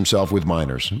associates himself with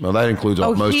minors. Well, that includes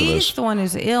most of he's us. the one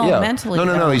who's ill, Yeah. mentally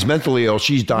No, ill. he's mentally ill.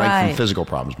 She's dying from Right. physical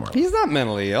problems, Mark. He's not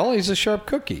mentally ill. He's a sharp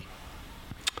cookie.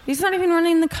 He's not even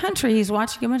running the country. He's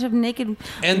watching a bunch of naked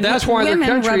And that's why their women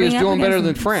country rubbing is up doing better against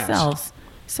than France. themselves.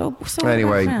 So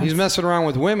Anyway, France. He's messing around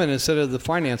with women instead of the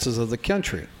finances of the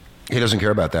country. He doesn't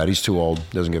care about that. He's too old.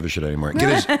 Doesn't give a shit anymore.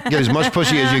 Get as much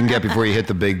pussy as you can get before you hit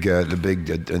the big.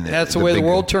 That's the way the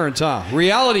world turns, huh?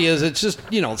 Reality is, it's just,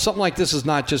 something like this is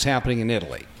not just happening in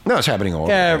Italy. No, it's happening all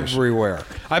over the place. Everywhere.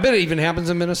 I bet it even happens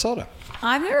in Minnesota.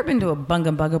 I've never been to a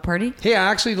bunga bunga party. Hey, I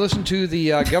actually listened to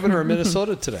the governor of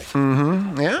Minnesota today.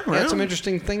 Yeah, He had some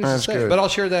interesting things That's to say, good. but I'll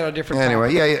share that on a different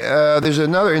Anyway, topic. there's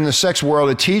another in the sex world.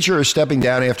 A teacher is stepping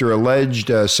down after alleged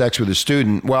sex with a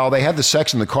student. Well, they had the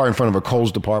sex in the car in front of a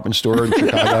Kohl's department store in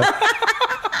Chicago.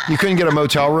 You couldn't get a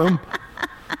motel room?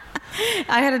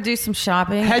 I had to do some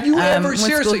shopping. Had you ever, when school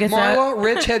seriously, gets out. Marla,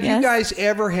 Rich, have you Yes. guys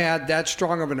ever had that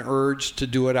strong of an urge to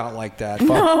do it out like that?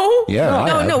 No. Yeah, I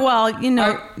have. No. Well,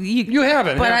 You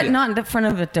haven't, but have you? not in front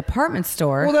of a department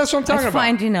store. Well, that's what I'm talking I about.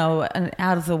 find an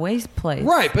out of the way place.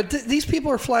 Right, but these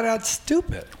people are flat out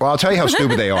stupid. Well, I'll tell you how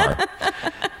stupid they are.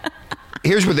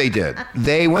 Here's what they did.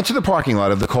 They went to the parking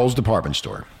lot of the Kohl's department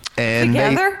store. And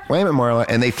Together? Wait a minute, Marla.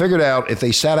 And they figured out if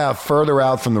they sat out further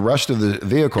out from the rest of the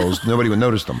vehicles, nobody would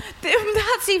notice them.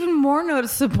 That's even more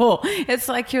noticeable. It's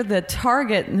like you're the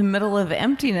target in the middle of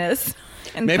emptiness.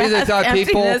 And Maybe they vast thought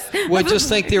people emptiness. would just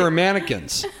think they were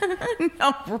mannequins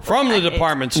No, from the right.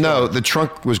 department store. No, the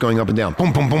trunk was going up and down.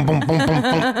 Boom, boom, boom, boom, boom, boom, boom.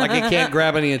 Like it can't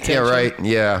grab any attention. Yeah, right.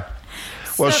 Yeah.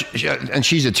 Well, and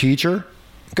she's a teacher.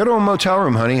 Go to a motel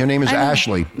room, honey. Her name is I know.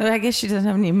 Ashley. I guess she doesn't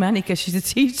have any money because she's a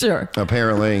teacher.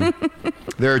 Apparently,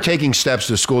 they're taking steps.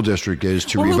 The school district is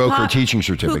to Well, who revoke her got- teaching Who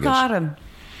certificates. got him?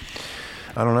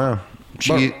 I don't know.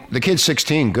 The kid's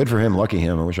 16. Good for him. Lucky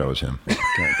him. I wish I was him. God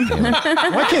damn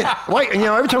it. Why?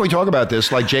 Every time we talk about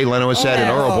this, like Jay Leno has said and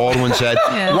Earl Baldwin said,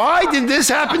 Yeah. why did this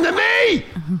happen to me?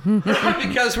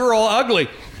 Because we're all ugly.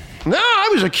 No, I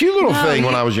was a cute little thing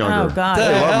when I was younger. Oh God! The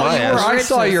They love hell my you were. ass. I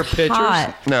saw your Rich is pictures.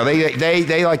 hot. No,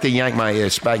 they like to yank my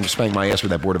ass, spank my ass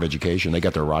with that Board of Education. They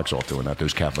got their rocks off doing that,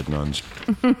 those Catholic nuns.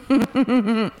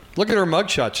 Look at her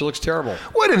mugshot. She looks terrible.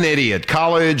 What an idiot.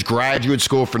 College, graduate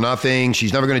school for nothing.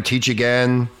 She's never going to teach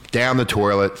again. Down the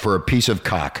toilet for a piece of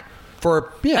cock.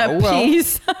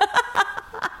 Peace.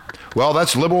 Well,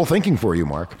 that's liberal thinking for you,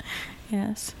 Mark.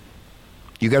 Yes.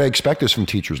 You got to expect this from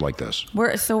teachers like this.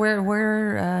 What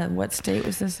state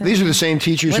was this in? These are the same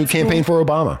teachers who What campaigned for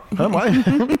Obama. Huh, what?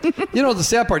 You know, the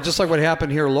sad part, just like what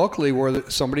happened here locally, where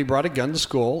somebody brought a gun to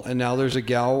school, and now there's a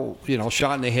gal,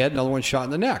 shot in the head, another one shot in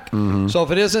the neck. Mm-hmm. So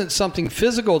if it isn't something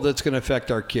physical that's going to affect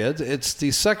our kids, it's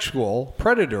the sexual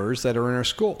predators that are in our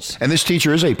schools. And this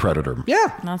teacher is a predator.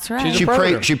 Yeah. That's right. She's a She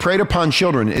predator. she preyed upon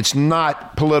children. It's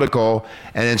not political,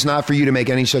 and it's not for you to make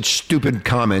any such stupid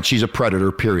comments. She's a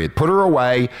predator, period. Put her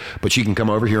away, but she can come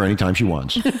over here anytime she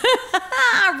wants.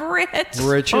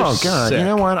 Rich. Oh, God. Sick. You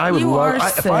know what? I would You love... are if I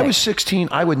sick. was 16,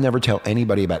 I would never tell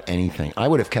anybody about anything. I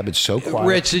would have kept it so quiet.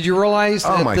 Rich, did you realize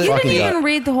Oh, that my You fucking didn't God. even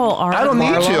read the whole article. I don't need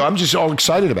Marla? to. I'm just all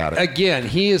excited about it. Again,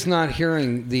 he is not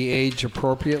hearing the age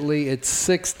appropriately. It's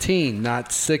 16,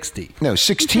 not 60. No,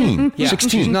 16. Yeah, 16.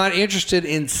 She's not interested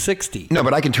in 60. No,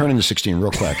 but I can turn into 16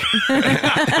 real quick.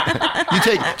 You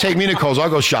take me to Kohl's. I'll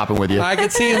go shopping with you. I can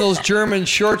see in those German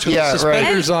shorts with Yeah, the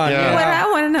suspenders right. on. Yeah. What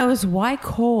I want to know is why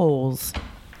Kohl's?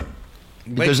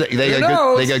 Because Who they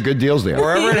knows? got good deals there.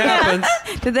 Wherever it happens.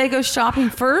 Did they go shopping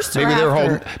first? Maybe or they were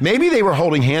after? maybe they were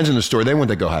holding hands in the store. They went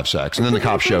to go have sex, and then the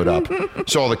cops showed up.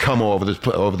 Saw the cum all over the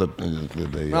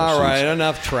All right, seats.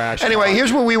 enough trash. Anyway,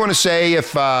 here's what we want to say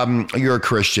if you're a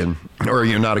Christian or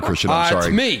you're not a Christian. I'm It's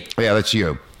sorry. me. Yeah, that's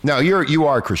you. No, you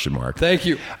are a Christian, Mark. Thank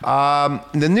you.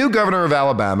 The new governor of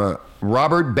Alabama,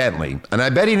 Robert Bentley, and I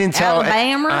bet he didn't tell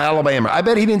Alabama? I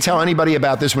bet he didn't tell anybody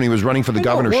about this when he was running for the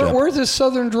governorship. Where's this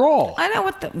southern drawl? I know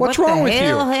What's wrong with you?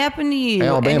 hell happened to you?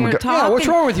 Alabama And you're go- Yeah, what's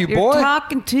wrong with you, boy? You're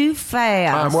talking too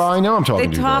fast. Well, I know I'm talking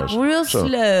They too talk fast. real So,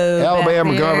 slow. Alabama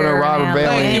back Governor there in Robert Bentley.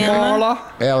 Thank you, Alabama.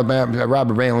 Marla. Alabama,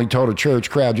 Robert Bentley told a church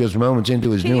crowd just moments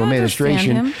into his Can new you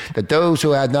administration understand him? that those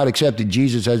who had not accepted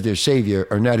Jesus as their Savior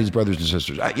are not his brothers and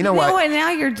sisters. You know No, what? and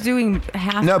now you're doing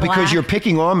half No, because black. you're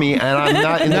picking on me, and I'm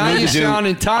not in the Now mood you to do. sound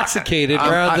intoxicated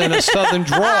rather than a southern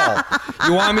drawl.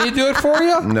 You want me to do it for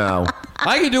you? No.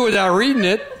 I can do it without reading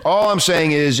it. All I'm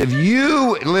saying is, if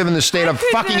you live in the state of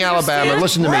couldn't fucking Alabama, understand.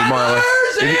 listen to me, Marla. Brothers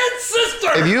If you- and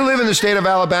sisters. If you live in the state of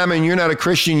Alabama and you're not a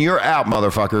Christian, you're out,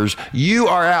 motherfuckers. You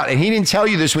are out. And he didn't tell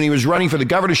you this when he was running for the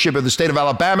governorship of the state of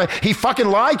Alabama. He fucking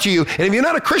lied to you. And if you're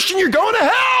not a Christian, you're going to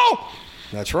hell.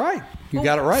 That's right. You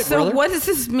got it right, So brother. what does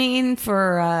this mean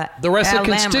for The rest of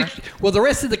the Alabama? the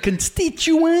rest of the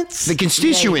constituents, The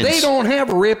constituents. they don't have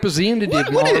a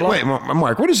representative. What is it? Marla. Wait,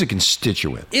 Mark, what is a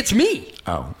constituent? It's me.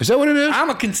 Oh, is that what it is? I'm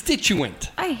a constituent.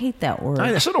 I hate that word. So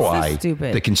do It's so I.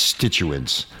 stupid. The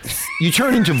constituents. You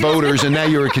turn into voters and now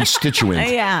you're a constituent.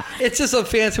 Yeah. It's just a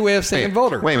fancy way of saying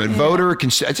voter. Wait a minute. Voter,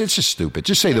 it's just stupid.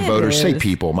 Just say the voters. Say is.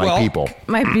 people. My Well, people.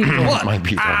 My people. What? My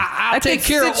people. I'll A take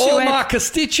care of all constituent. my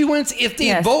constituents. If they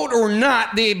Yes. vote or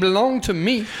not, they belong to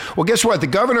me. Well, guess what? The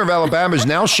governor of Alabama is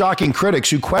now shocking critics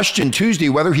who questioned Tuesday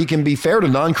whether he can be fair to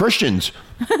non-Christians.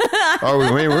 Oh,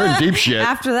 we're in deep shit.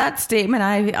 After that statement,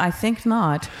 I think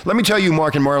not. Let me tell you,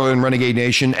 Mark and Marla and Renegade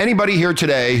Nation, anybody here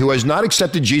today who has not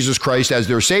accepted Jesus Christ as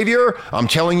their Savior, I'm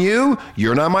telling you,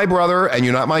 you're not my brother and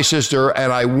you're not my sister,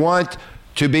 and I want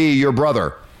to be your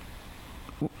brother.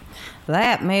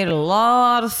 That made a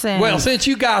lot of sense. Well, since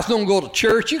you guys don't go to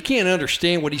church, you can't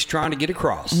understand what he's trying to get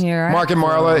across. You're right. Mark and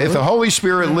Marla, if the Holy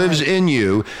Spirit lives in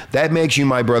you, that makes you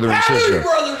my brother and Howdy, sister.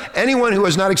 brother. Anyone who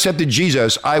has not accepted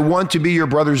Jesus, I want to be your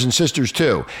brothers and sisters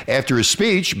too. After his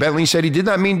speech, Bentley said he did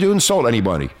not mean to insult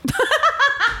anybody.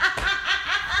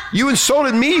 You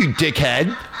insulted me, you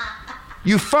dickhead.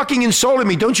 You fucking insulted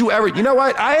me. Don't you ever. You know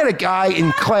what? I had a guy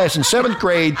in class in 7th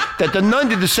grade that the nun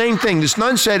did the same thing. This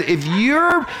nun said, if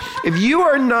you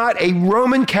are not a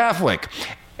Roman Catholic,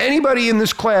 anybody in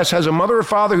this class has a mother or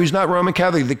father who's not Roman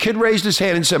Catholic. The kid raised his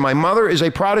hand and said, my mother is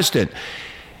a Protestant.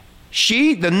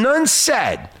 The nun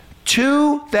said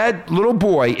to that little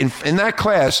boy in that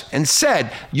class and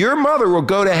said, your mother will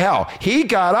go to hell. He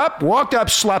got up, walked up,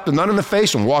 slapped the nun in the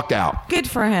face and walked out. Good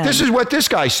for him. This is what this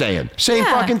guy's saying. Same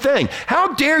Yeah. fucking thing.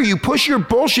 How dare you push your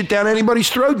bullshit down anybody's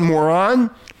throat, moron?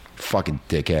 Fucking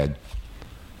dickhead.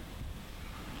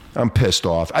 I'm pissed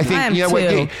off. I think I am you know what?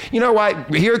 too. You know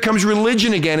what? Here comes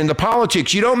religion again into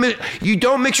politics. You don't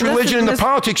mix religion into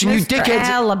politics, and you Mr. dickheads.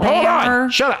 Hold Alabama. on,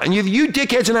 shut up. And you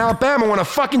dickheads in Alabama want to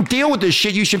fucking deal with this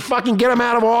shit. You should fucking get him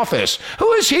out of office.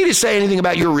 Who is he to say anything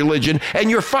about your religion and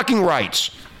your fucking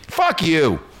rights? Fuck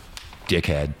you,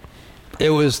 dickhead. It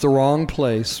was the wrong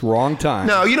place, wrong time.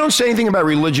 No, you don't say anything about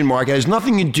religion, Mark. It has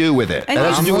nothing to do with it. It And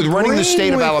has to do with running the state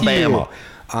of Agreeing with Alabama.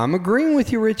 you. I'm agreeing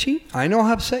with you, Richie. I know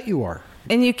how upset you are.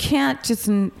 And you can't just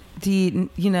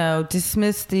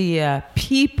dismiss the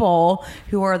people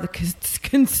who are the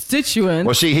constituents.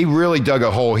 Well, see, he really dug a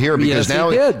hole here because Yes,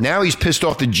 he did. now he's pissed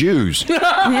off the Jews.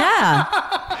 Yeah.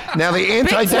 Now the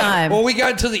Big time. Well, we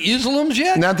got to the Islams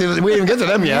yet? we didn't even get to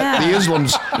them yet. Yeah. The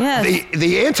Islams, Yes.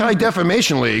 the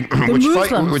Anti-Defamation League,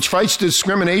 Muslims. which fights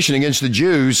discrimination against the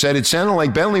Jews, said it sounded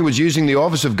like Bentley was using the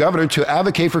office of governor to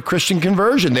advocate for Christian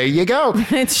conversion. There you go.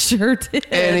 It sure did.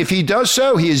 And if he does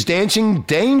so, he is dancing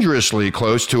dangerously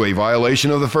close to a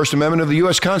violation of the First Amendment of the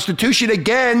U.S. Constitution.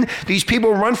 Again, these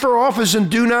people run for office and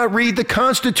do not read the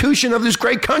Constitution of this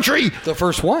great country. The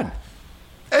first one.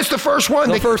 That's the first one.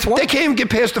 The first one? They can't even get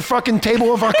past the fucking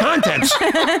table of our contents.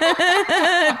 Fucking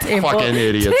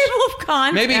idiots. Table of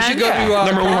contents. Maybe you should go to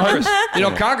Number one. Congress. You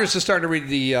know, Congress is starting to read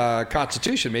the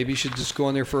Constitution. Maybe you should just go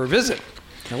in there for a visit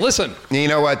and listen. You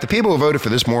know what? The people who voted for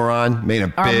this moron made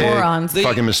a Are big morons.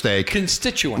 fucking mistake.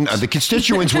 Constituents. No, the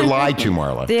constituents were lied to,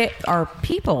 Marla. They are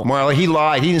people. Marla, he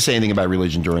lied. He didn't say anything about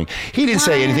religion during. He didn't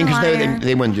say anything because Liar.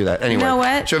 they wouldn't do that. Anyway. know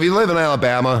what? So if you live in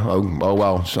Alabama, oh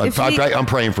well. So If he- I'm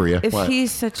praying for you. If What?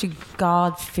 he's such a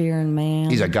God-fearing man,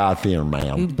 He's a God-fearing who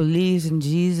man. believes in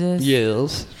Jesus,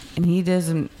 Yes. and he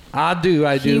doesn't, I do.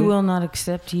 he will not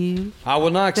accept you. I will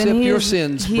not then accept he your is-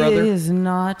 sins, he brother. is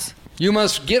not. You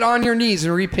must get on your knees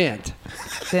and repent.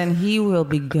 Then he will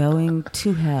be going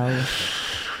to hell.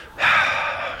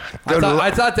 I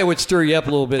thought that would stir you up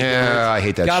a little bit. Yeah, I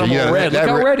hate that Got shit. him all red. Look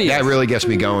how red he that is. really gets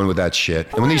me going with that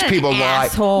shit. And when these What people an lie,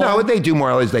 asshole. no, what they do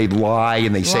more is they lie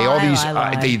and they say all Lie, these,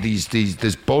 lie.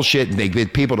 this bullshit, and they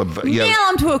get people to, Nail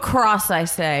him to a cross, I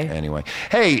say. Anyway,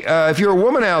 hey, if you're a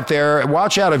woman out there,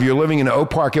 watch out if you're living in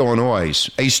Oak Park, Illinois.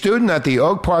 A student at the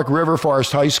Oak Park River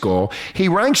Forest High School, he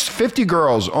ranks 50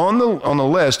 girls on the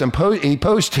list, and he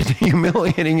posted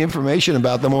humiliating information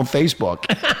about them on Facebook.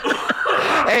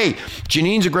 Hey,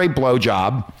 Janine's a great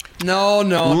blowjob. No.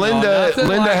 Linda nothing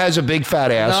like- has a big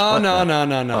fat ass. No.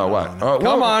 Oh, what? no. Oh, Come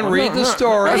well, on, read the Well,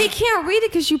 story. he can't read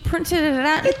it because you printed it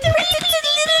out. It's a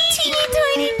little teeny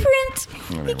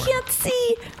tiny print. He can't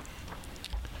see.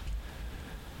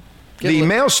 The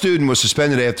male student was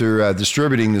suspended after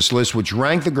distributing this list, which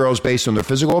ranked the girls based on their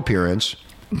physical appearance,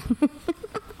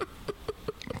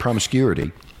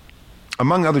 promiscuity,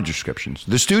 among other descriptions.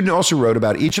 The student also wrote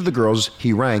about each of the girls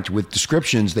he ranked with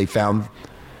descriptions they thought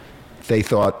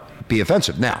be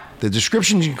offensive. Now, the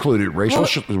descriptions included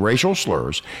racial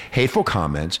slurs, hateful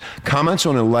comments, comments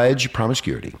on alleged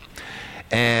promiscuity.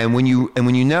 And when you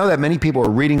know that many people are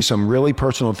reading some really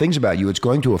personal things about you, it's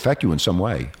going to affect you in some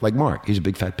way. Like Mark, he's a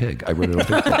big fat pig. I read it on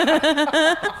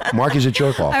Facebook. Mark is a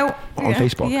jerk off on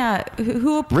Facebook. Yeah.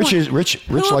 Who Rich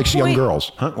likes young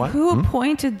girls. Huh? What? Who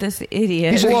appointed this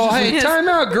idiot? He's a- Well, hey, time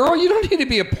out, girl. You don't need to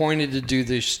be appointed to do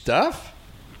this stuff.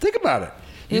 Think about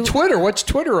it. Twitter. What's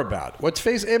Twitter about? What's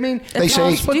Facebook? I mean, They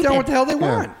say- put down stupid. what the hell they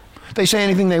Yeah. want. They say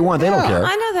anything they want. They don't Yeah. care.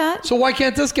 I know that So why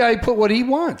can't this guy put what he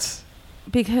wants?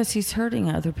 because he's hurting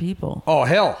other people. Oh,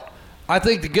 hell. I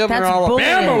think the governor That's of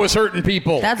Alabama bullying. was hurting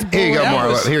people. That's Here you go,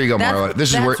 bullying. Marla. Here you go, That's- Marla. This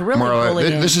is that's where really Marla.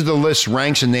 bullying. This is the list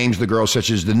ranks and names the girls such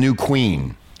as the new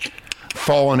queen,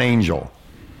 fallen angel,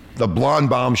 the blonde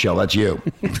bombshell. That's you,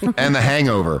 and the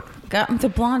hangover. Got the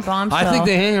blonde bombshell. I think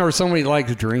the hangover is somebody likes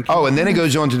to drink. Oh, and then it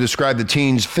goes on to describe the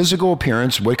teen's physical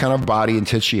appearance, what kind of body and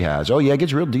tits she has. Oh, yeah, it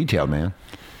gets real detailed, man.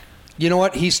 You know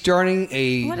what? He's starting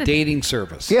a What a- dating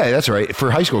service. Yeah, that's right. For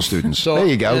high school students. So, there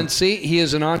you go. And see, he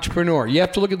is an entrepreneur. You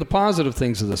have to look at the positive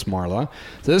things of this, Marla.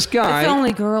 This guy. It's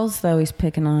only girls though he's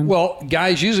picking on. Well,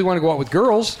 guys usually want to go out with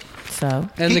girls, so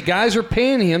and the guys are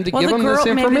paying him to Well, give the them girl- this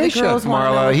maybe the information. girls want-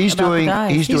 Marla, know he's about the doing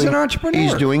guys. he's He's doing an entrepreneur.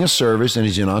 He's doing a service, and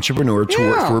he's an entrepreneur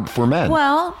Yeah. for men.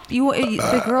 well,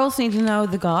 the girls need to know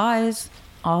the guys.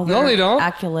 All No, their they don't.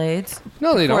 accolades.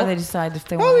 No, they before don't. they decide if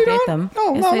they No, want they to date don't. them.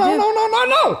 No, Yes, no, they no, do.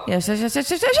 no. Yes.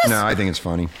 No, I think it's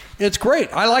funny. It's great.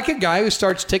 I like a guy who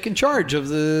starts taking charge of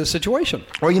the situation.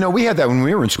 Well, we had that when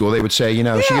we were in school. They would say, she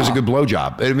gives a Yeah. good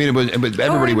blowjob. I mean,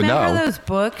 everybody would Remember know. those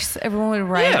books? Everyone would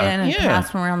write in and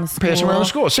pass them around the school. Pass them around the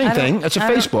school. Same I don't- thing. It's a I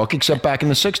don't- Facebook, except back in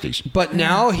the 60s. But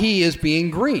now he is being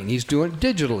green. He's doing it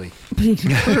digitally.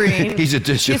 Green. He's a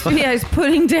digital. Yeah, he's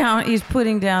putting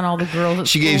down all the girls at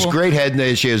She school. gives great head,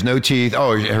 and she has no teeth.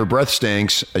 Oh, her breath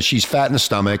stinks. She's fat in the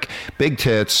stomach, big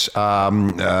tits.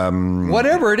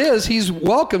 Whatever it is, he's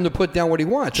welcome to put down what he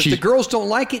wants. If She's- the girls don't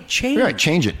like it, change. Right,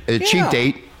 change it. A cheap Yeah.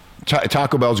 date.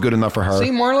 Taco Bell's good enough for her.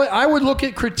 See, Marla, I would look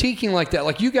at critiquing like that.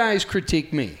 Like you guys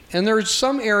critique me. And there's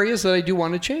some areas that I do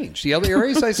want to change. The other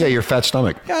areas I Yeah, say, your fat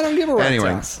stomach. yeah, I don't give a rat's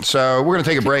Anyway, ass. so we're going to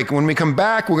take a break. When we come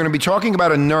back, we're going to be talking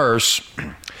about a nurse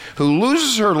who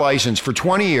loses her license for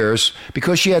 20 years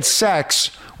because she had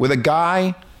sex with a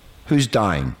guy who's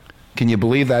dying. Can you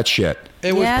believe that shit?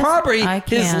 It was Yes, probably I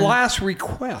his can. last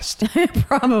request.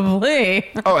 Probably.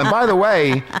 Oh, and by the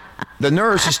way, the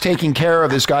nurse is taking care of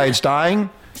this guy that's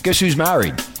dying. Guess who's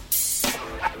married?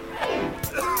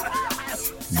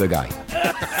 The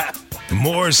guy.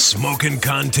 More smoking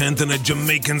content than a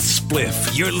Jamaican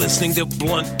spliff. You're listening to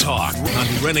Blunt Talk on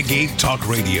Renegade Talk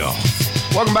Radio.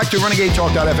 Welcome back to Renegade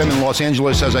Talk.fm in Los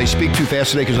Angeles. As I speak too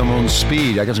fast today because I'm on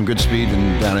speed. I got some good speed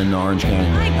down in Orange County.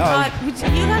 My God, you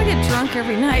gotta get drunk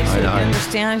every night so I we know. can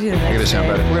understand you the I next gotta sound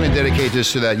day. better. We're going to dedicate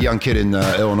this to that young kid in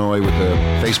Illinois with the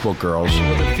Facebook girls.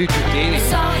 With the future dating.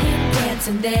 Saw him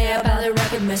dancing there by the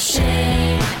record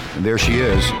machine. And there she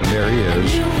is, and there he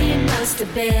is. Knew he must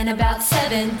have been about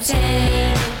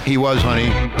 17. He was, honey,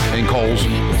 in Kohl's. He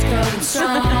was growing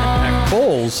strong.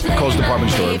 Kohl's. Kohl's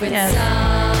department store. Favorite Yes. song.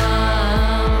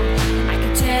 I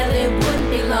could tell it wouldn't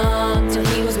be long till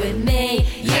he was with me.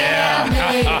 Yeah,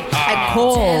 me. At Tell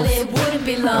Kohl's. it wouldn't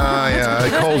be long. Yeah, the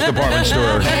Kohl's department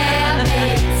store. Yeah,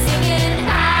 me. Singing,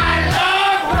 I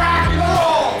love rock and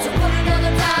roll. So put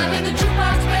another time in the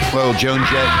jukebox, baby. Little Joan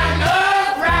Jett.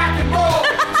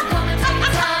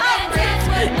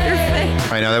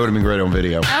 I know, that would have been great on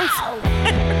video.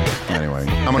 Anyway,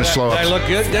 I'm going to slow Did I up. look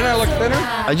good? Didn't I look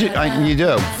thinner? You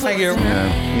do. Thank you.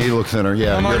 Yeah, you look thinner.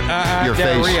 Yeah, I'm on, your face.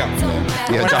 diarrhea. You have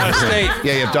Went out of diarrhea. state.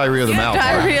 Yeah, you have diarrhea of the mouth.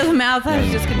 Diarrhea of the mouth. I was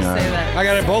just going to say that. I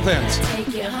got it both ends.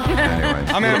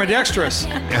 Anyway. I'm ambidextrous.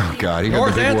 Oh, God, you got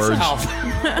North the big and words. south.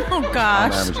 Oh,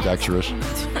 gosh. Ambidextrous.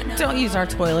 Don't use our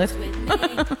toilet.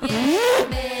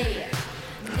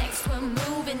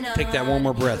 Take that one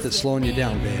more breath. It's slowing you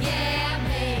down, babe.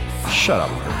 Shut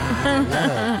up.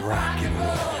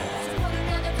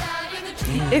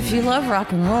 If you love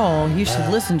rock and roll, you should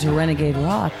listen to Renegade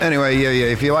Rock. Anyway, yeah.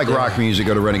 If you like rock music,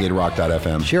 go to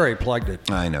renegaderock.fm. She already plugged it.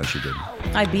 I know she did.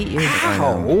 I beat you.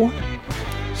 Oh.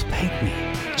 Spank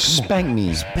me. Spank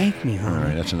me. Spank me, All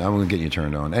honey. right, I'm going to get you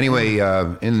turned on. Anyway, in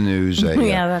the news,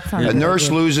 Yeah, that sounds a really nurse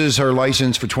good. loses her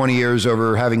license for 20 years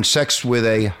over having sex with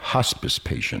a hospice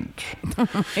patient.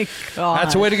 My God.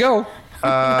 That's the way to go.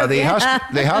 The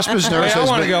hospice nurse I has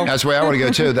wanna been, go. that's the way I want to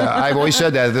go too. I've always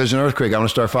said that if there's an earthquake, I want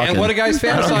to start fucking. And what do guys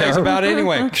fantasize about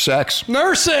anyway? Sex.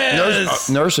 Nurses!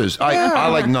 Nurses. I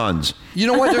like nuns. You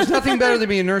know what? There's nothing better than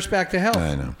being nursed back to health.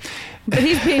 I know. But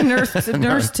he's being nursed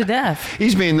to death.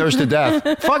 He's being nursed to death.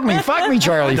 Fuck me,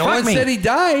 Charlie. No fuck one me. said he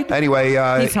died. Anyway,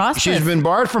 He's hospice. she's been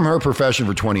barred from her profession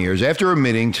for 20 years after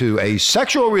admitting to a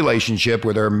sexual relationship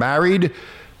with her married,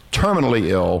 terminally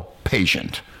ill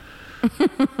patient.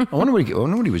 I wonder what he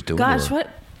was doing. Gosh, to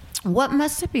her. what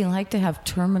must it be like to have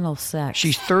terminal sex?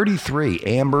 She's 33,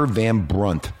 Amber Van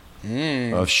Brunt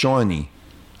of Shawnee,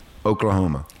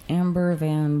 Oklahoma. Amber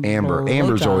Van. Amber's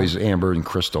Bolota. always Amber and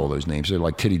Crystal. Those names, they're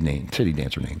like titty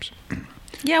dancer names.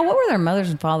 Yeah, what were their mothers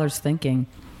and fathers thinking?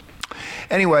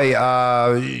 Anyway,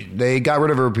 they got rid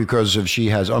of her because she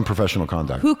has unprofessional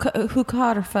conduct. Who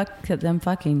caught her them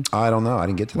fucking? I don't know. I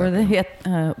didn't get to that. Were they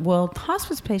at? Well,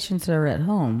 hospice patients are at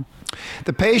home.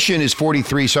 The patient is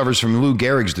 43, suffers from Lou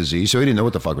Gehrig's disease, so he didn't know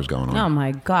what the fuck was going on. Oh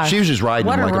my gosh! She was just riding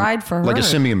What him a like ride for her! like a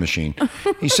simian machine.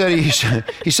 He said he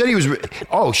said he was.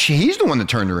 Oh, he's the one that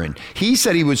turned her in. He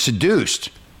said he was seduced.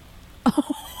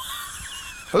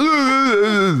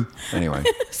 Anyway,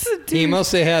 He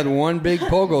must have had one big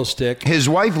pogo stick. his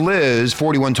wife Liz,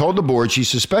 41, told the board she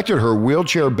suspected her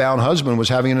wheelchair-bound husband was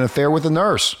having an affair with a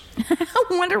nurse. I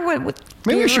wonder what.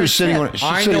 Maybe gave she her was sitting shit. on. She's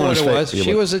I sitting know on what his it face. was. Yeah,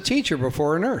 She look. was a teacher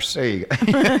before a nurse. There you go.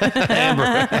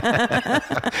 Amber.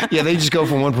 Yeah, they just go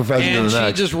from one profession And to the she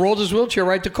next. just rolled his wheelchair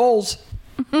right to Kohl's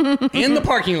in the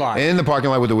parking lot. In the parking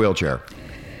lot with the wheelchair.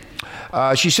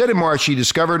 She said in March she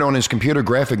discovered on his computer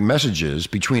graphic messages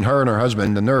between her and her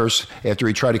husband, the nurse, after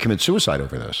he tried to commit suicide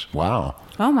over this. Wow.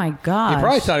 Oh my gosh! He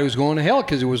probably thought he was going to hell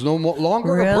because he was no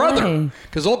longer a Really? brother.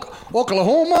 Because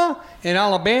Oklahoma and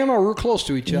Alabama were close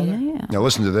to each other. Yeah. Now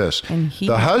listen to this. And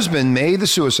The husband made the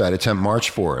suicide attempt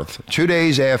March 4th, 2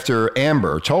 days after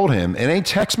Amber told him in a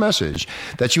text message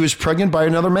that she was pregnant by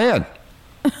another man.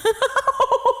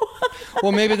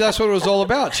 Well, maybe that's what it was all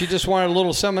about. She just wanted a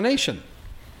little semination.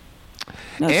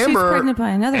 No, she's pregnant by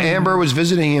another man. Amber was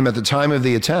visiting him at the time of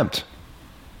the attempt.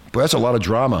 But that's a lot of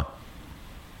drama.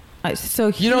 So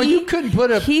You couldn't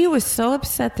put a- He was so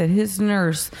upset that his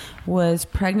nurse was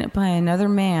pregnant by another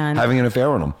man. Having an affair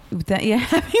on him. Having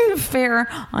an affair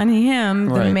on him,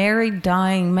 the Right. married,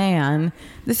 dying man.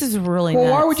 This is really Well,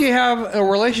 nuts. why would you have a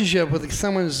relationship with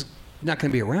someone who's not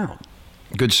going to be around?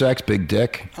 Good sex, big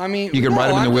dick. I mean, you can ride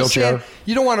him in the I'm just wheelchair. saying,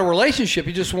 you don't want a relationship.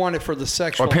 You just want it for the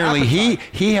sexual. Well, apparently appetite.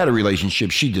 he had a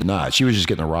relationship. She did not. She was just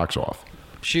getting the rocks off.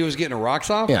 She was getting her rocks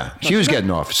off. Yeah, she was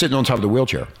getting off, sitting on top of the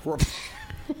wheelchair.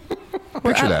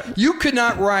 Picture that. You could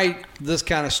not write this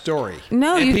kind of story.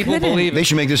 No, and you people couldn't. believe They it.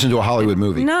 should make this into a Hollywood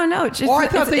movie. No, it's just Oh, I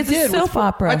thought it's they did a soap with,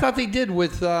 opera. I thought they did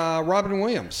with Robin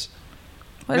Williams.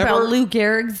 what remember- about Lou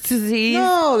Gehrig's disease?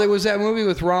 No, there was that movie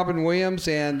with Robin Williams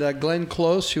and Glenn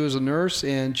Close. She was a nurse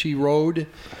and she rode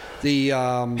The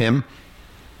Him?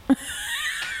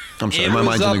 I'm sorry, my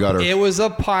mind's in the gutter. It was a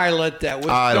pilot that was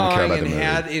I don't care dying about and the movie.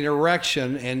 had an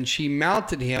erection, and she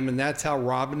mounted him, and that's how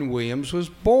Robin Williams was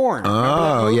born.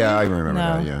 Oh, yeah, I remember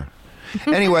No. that, yeah.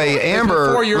 Anyway, Amber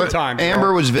before your time, bro.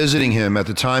 Amber was visiting him at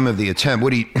the time of the attempt.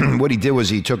 What he did was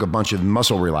he took a bunch of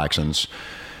muscle relaxants.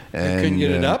 And couldn't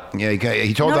get it up? Yeah,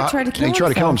 he told No, he tried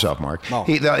to kill himself, Mark. Oh.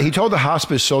 He told the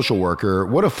hospice social worker,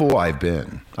 "What a fool I've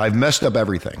been. I've messed up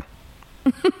everything."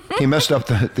 He messed up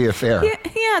the affair.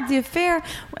 He had the affair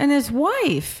and his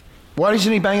wife. Why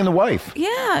isn't he banging the wife? Yeah,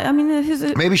 I mean,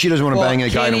 Maybe she doesn't want to bang a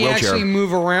guy in a Can he wheelchair. actually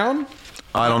move around?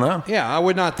 I don't know. Yeah, I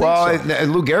would not think Well, so.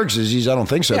 Lou Gehrig's disease, I don't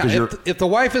think so. Yeah, 'Cause if the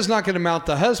wife is not going to mount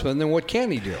the husband, then what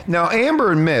can he do? now,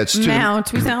 Amber admits to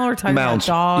mount. We sound like we're talking Mounts.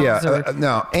 about dogs. Yeah. or,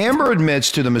 Now, Amber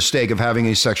admits to the mistake of having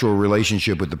a sexual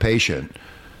relationship with the patient.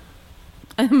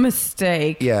 a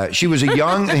mistake. Yeah, she was a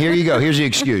young. Here you go. Here's the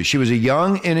excuse. She was a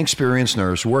young, inexperienced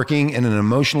nurse working in an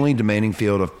emotionally demanding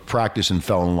field of practice and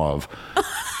fell in love.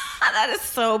 That is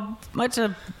so much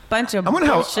a bunch of I wonder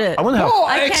how. bullshit. I wonder how. Oh,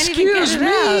 I can't even excuse get me.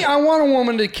 it out. I want a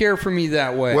woman to care for me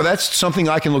that way. Well, that's something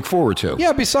I can look forward to.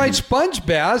 yeah, besides sponge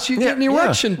baths, you get an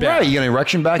erection back. Right, you get an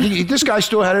erection back. This guy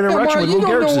still had an Yeah, erection Mark, with you Lou don't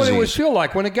Gehrig's know what it would disease. feel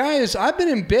like when a guy is. I've been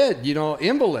in bed,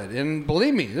 invalid, and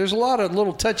believe me, there's a lot of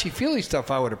little touchy-feely stuff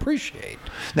I would appreciate.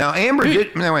 Now,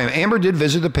 Amber did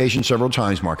visit the patient several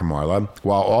times, Mark and Marla,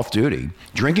 while off duty,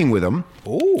 drinking with him.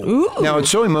 Ooh, Now,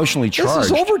 it's so emotionally charged.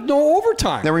 this is no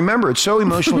overtime. Now remember, it's so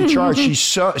emotionally charged.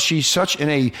 She's such in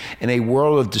a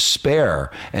world of despair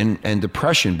and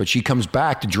depression, but she comes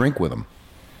back to drink with him.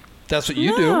 That's what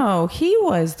you do. No, he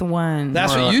was the one.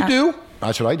 That's what you do.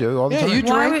 That's what I do all the Yeah, time. you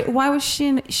drink. Why was she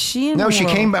in? No, the she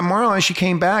world? came back, Marla. She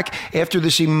came back after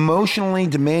this emotionally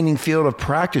demanding field of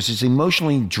practice. It's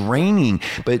emotionally draining.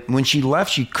 But when she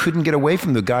left, she couldn't get away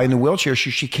from the guy in the wheelchair. So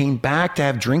she came back to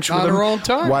have drinks On with him, her own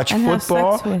time. watch And have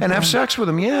football, sex with and have him. sex with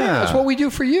him. Yeah, That's what we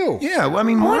do for you. Yeah, well, I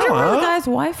mean, I wonder where the Marla. guy's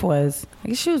wife was. I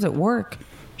guess she was at work.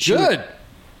 Good.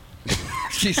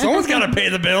 Someone's got to pay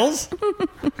the bills.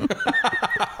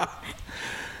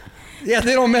 Yeah,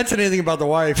 they don't mention anything about the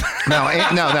wife. Now,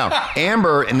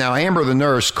 Amber the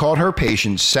nurse called her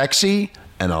patient sexy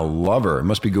and a lover. It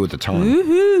must be good with the tongue.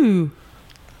 Woohoo!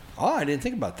 Oh, I didn't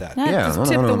think about that. Yeah,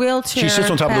 just tip the wheelchair. She sits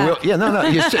on top back. of the wheel. Yeah,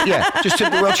 no. Just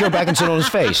tip the wheelchair back and sit on his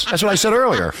face. That's what I said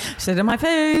earlier. Sit in my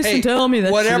face Hey, and tell me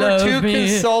that whatever you love two me.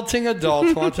 consulting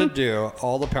adults want to do,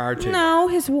 all the power to you. No,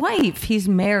 his wife. He's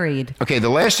married. Okay, the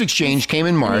last exchange came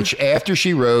in March after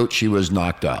she wrote she was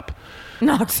knocked up.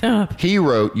 Knocked up. He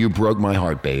wrote, "You broke my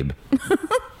heart, babe."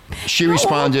 She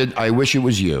responded, "I wish it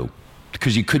was you,"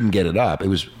 because you couldn't get it up. It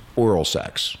was oral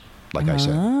sex, like I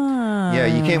said. Yeah,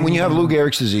 you can't. When you have Lou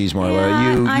Gehrig's disease,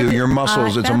 Marla, Yeah, your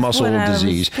muscles, it's a that's muscle what I was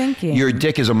disease. thinking. Your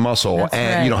dick is a muscle, That's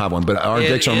and right. you don't have one, but our It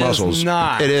dicks are is muscles.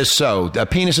 not. It is so. A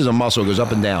penis is a muscle, it goes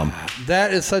up and down.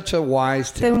 That is such a wise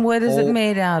tip. Then what is it Oh,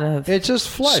 made out of? It's just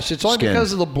flesh. It's only Skin.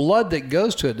 because of the blood that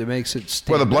goes to it that makes it stand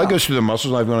Well, the blood up. goes through the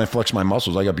muscles. When I flex my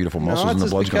muscles, I got beautiful muscles, No, and the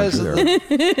it's blood's just going because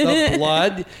through of there. the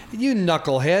blood. You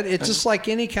knucklehead. It's just like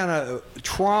any kind of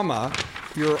trauma.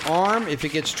 Your arm, if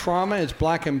it gets trauma, it's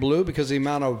black and blue because the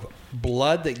amount of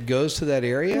blood that goes to that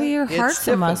area. Well, your it heart's a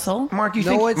stiffens. muscle. Mark, you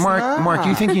No, think it's Mark,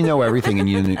 you not. think you know everything, and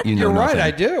you know You're right, nothing.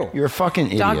 I do. You're a fucking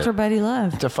idiot. Dr. Buddy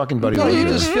Love. It's a fucking buddy. No, Love you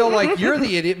there. just feel like you're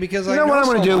the idiot because You I know what I'm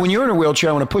so going to do? much. When you're in a wheelchair,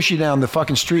 I'm going to push you down the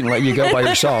fucking street and let you go by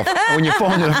yourself. And when you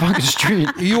fall into the fucking street,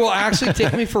 You will actually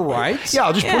take me for rights? yeah,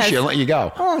 I'll just push Yes. you and let you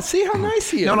go. Oh, see how nice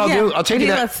he is. No, no, Yeah, I'll take he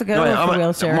you down. lets go with the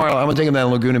wheelchair. Marla, I'm going to take him down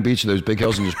Laguna Beach to those big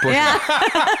hills and just push Yeah.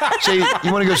 him. See,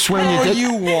 you want to go swim? Oh, dick?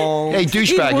 you won't. Hey,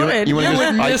 douchebag! would. You want You to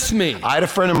would miss me. I had a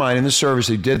friend of mine in the service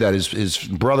who did that. His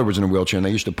brother was in a wheelchair, and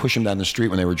they used to push him down the street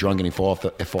when they were drunk, and he'd fall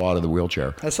out of the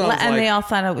wheelchair. That sounds And they like all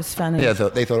thought it was funny. Yeah,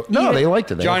 they thought no, they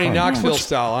liked it. They Johnny were fine. Knoxville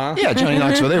style, huh? Yeah, Johnny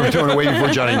Knoxville. They were doing it way before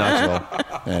Johnny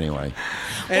Knoxville. Anyway,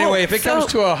 Anyway, if it comes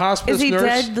to a hospice is he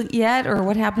nurse. dead yet, or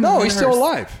what happened? No, to the he's still nurse?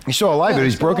 alive. he's still alive, but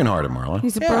he's he's still alive. brokenhearted, Marla.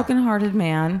 He's a Yeah. broken-hearted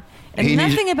man, and He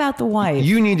needs- nothing about the wife.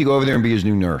 You need to go over there and be his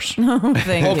new nurse.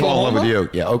 Thank He'll fall in love with Oklahoma? you.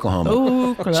 Yeah, Oklahoma.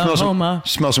 Oklahoma.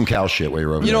 Smell some cow shit while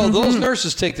you're over You there. know, those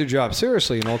nurses take their job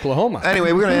seriously in Oklahoma.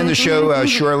 Anyway, we're going to end the show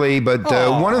shortly, but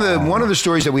one of the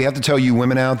stories that we have to tell you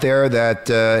women out there that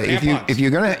Tampons. if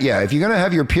you're gonna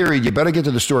have your period, you better get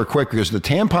to the store quick because the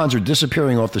tampons are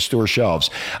disappearing off the store shelves.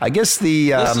 I guess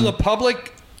This is a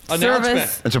public announcement.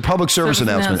 Service. it's a public service Service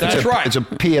announcement. announcement. It's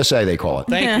a PSA they call it.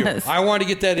 Thank Yes. you. I wanted to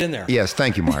get that in there. Yes,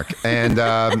 thank you, Mark. And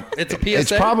It's a PSA?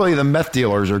 It's probably the meth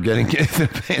dealers are getting the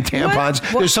tampons.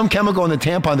 What? There's some chemical in the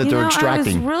tampon that You they're know,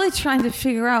 extracting. I was really trying to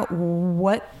figure out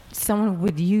what someone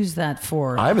would use that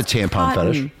for? I have a tampon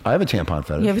Cotton. fetish. I have a tampon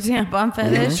fetish. You have a tampon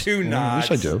fetish? Do not.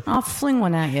 Yes, I do. I'll fling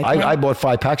one at you. Okay? I bought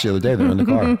 5 packs the other day. They're in the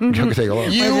car. You can take a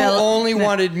look. You Was that- only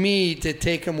wanted me to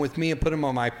take them with me and put them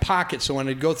on my pocket, so when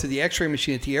I'd go through the X-ray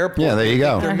machine at the airport, Yeah, there you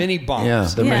go. they're mini bombs. Yeah,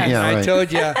 they're Yes. yeah, I right.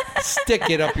 told you, stick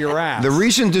it up your ass. The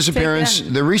recent disappearance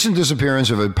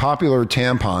them. of a popular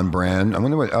tampon brand. I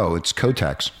wonder what. Oh, it's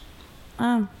Kotex.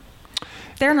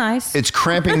 They're nice. It's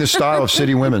cramping the style of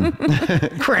city women.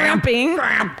 cramping.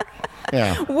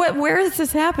 Yeah. What? Where is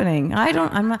this happening?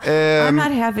 I'm not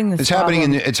having this. It's happening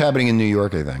problem. it's happening in New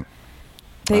York, I think.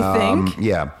 They think.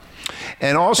 Yeah.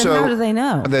 And also, Then how do they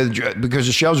know? Because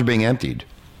the shelves are being emptied.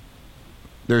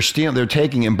 They're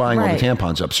taking and buying all Right. the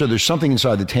tampons up. So there's something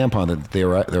inside the tampon that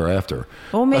they're after.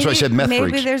 Well, maybe, That's why I said meth maybe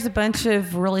freaks. there's a bunch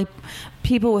of really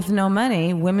people with no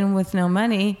money, women with no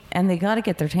money, and they got to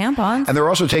get their tampons. And they're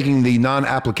also taking the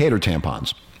non-applicator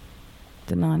tampons.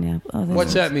 The non-app. Oh,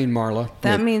 What's that mean, Marla?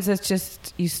 That means it's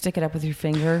just you stick it up with your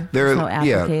finger. They're- There's no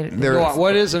yeah, applicator. they're-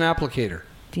 What is an applicator?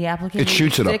 the applicator? It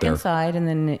shoots it up stick there. inside, and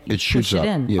then you It shoots push up. it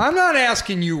in. Yeah. I'm not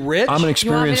asking you, Rich. I'm an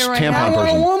You want me to experienced write tampon that? I want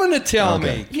a person. woman to tell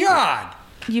Okay. me. God.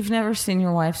 You've never seen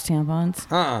your wife's tampons?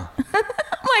 Uh-uh.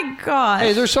 Oh my God!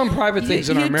 Hey, there's some private things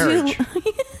in our marriage.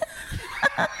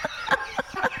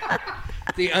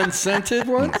 The unscented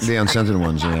ones? The unscented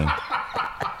ones, yeah.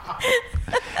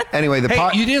 Anyway, the Hey,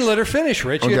 pot. you didn't let her finish,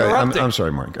 Rich. You Okay, interrupted. I'm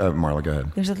sorry, Mark. Marla, go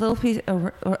ahead. There's a little piece,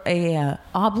 a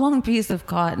oblong piece of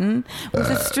cotton with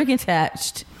a string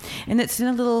attached, and it's in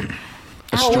a little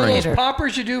Oh, string. those applicator.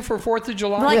 poppers you do for 4th of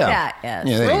July? Like Yeah. that, yes.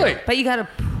 Yeah, there you Really? But you got to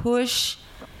push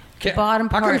the Ca- bottom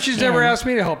part. How come she's never in. asked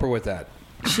me to help her with that?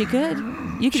 She could.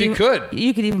 You could. She even, could.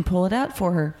 You could even pull it out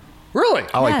for her. Really?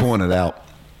 I like Yes. pulling it out.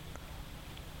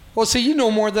 Well, see, you know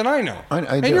more than I know. I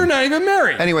and do. you're not even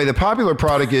married. Anyway, the popular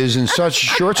product is in such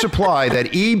short supply that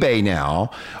eBay now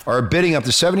are bidding up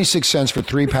to 76 cents for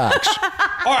 3 packs.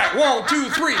 All right, 1, 2,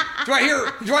 3. Do I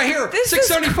hear? This is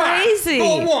 675. crazy.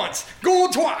 Going once,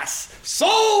 going twice.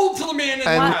 Sold to the man in the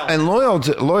aisle. And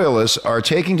loyalists are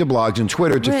taking to blogs and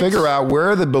Twitter to Rich. figure out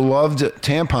where the beloved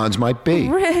tampons might be.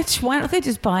 Rich, why don't they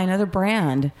just buy another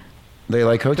brand? They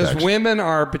like Because Kotex. women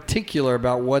are particular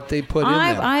about what they put in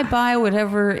them. I buy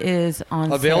whatever is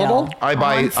on Available? sale. I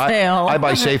buy on sale. I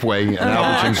buy Safeway and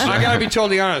Albertsons. I got to be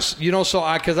totally honest. You know, so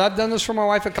because I've done this for my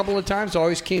wife a couple of times, I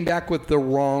always came back with the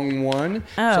wrong one.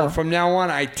 Oh. So from now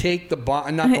on, I take the box,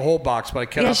 not the whole box, but I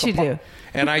cut Yes, out the you do.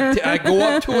 And I go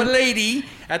up to a lady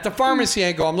at the pharmacy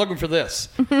and go, I'm looking for this.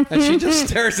 And she just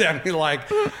stares at me like,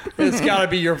 it's got to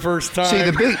be your first time. See,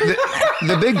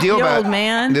 the big deal You about old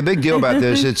man. the big deal about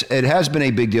this, it has been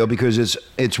a big deal because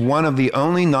it's one of the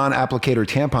only non-applicator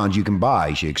tampons you can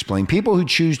buy. She explained. People who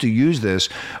choose to use this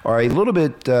are a little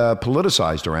bit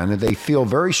politicized around it. They feel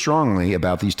very strongly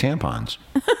about these tampons.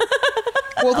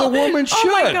 well, the woman should.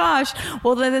 Oh my gosh!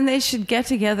 Well, then they should get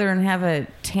together and have a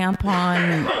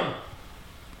tampon.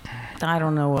 I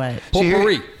don't know what. See,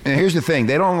 Potpourri. and here's the thing: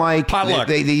 they don't like. Potluck.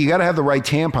 You got to have the right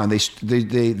tampon.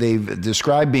 They've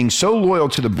described being so loyal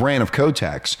to the brand of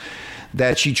Kotex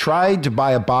that she tried to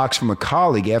buy a box from a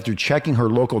colleague after checking her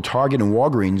local Target and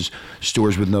Walgreens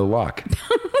stores with no luck.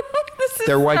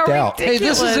 They're wiped so out. Hey,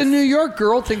 this is ridiculous. in New York,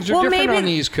 girl. Things are different on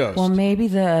the East Coast. Well, maybe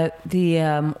the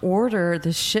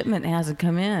shipment hasn't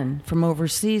come in from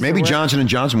overseas. Maybe or what- Johnson &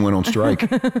 Johnson went on strike.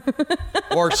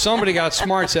 Or somebody got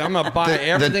smart and said, I'm going to buy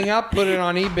everything up, put it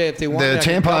on eBay if they want The it. I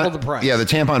can double the tampon, price. yeah, the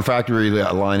tampon factory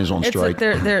line is on It's strike.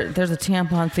 there's a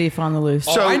tampon thief on the loose.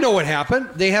 Oh, I know what happened.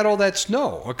 They had all that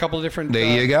snow. A couple of different. There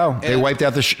you go. They and- wiped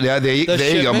out the. There you go,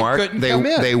 shipment Mark. couldn't come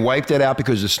in. They wiped it out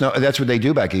because the snow. That's what they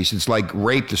do back east. It's like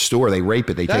rape the store. They rape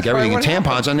it. They That's take everything. probably And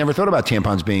what tampons. happened. I never thought about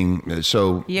tampons being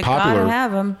so You popular. gotta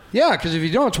have them. Yeah, because if you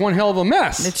don't, it's one hell of a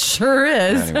mess. It sure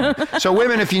is. Anyway. So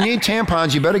women, if you need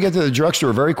tampons, you better get to the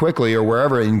drugstore very quickly or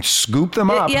wherever and scoop them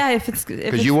up. Yeah,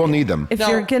 because you will need them. If Now-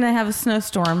 you're gonna have a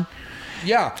snowstorm,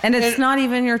 yeah. and it's not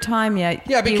even your time yet.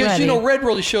 Yeah, be because, ready. you know, red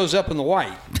really shows up in the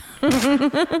white.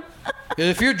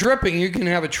 If you're dripping, you can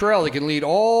have a trail that can lead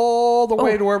all the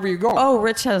way to wherever you're going. Oh,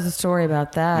 Rich has a story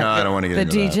about that. No, I don't want to get the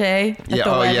into DJ. that. At Yeah,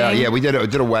 the wedding. yeah. We did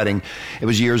a wedding. It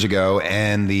was years ago,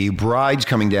 and the bride's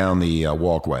coming down the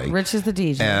walkway. Rich is the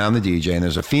DJ. And I'm the DJ, and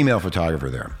there's a female photographer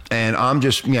there. And I'm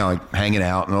just, like hanging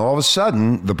out, and all of a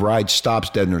sudden, the bride stops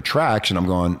dead in her tracks, and I'm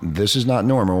going, this is not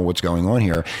normal. What's going on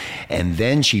here? And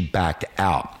then she backed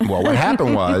out. Well, what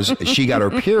happened was she got her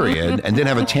period and didn't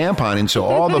have a tampon, and so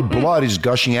all the blood is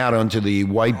gushing out onto the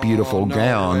white, beautiful no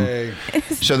gown. way.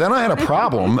 So then I had a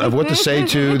problem of what to say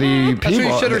to the That's what people.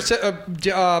 you should have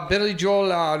said. Billy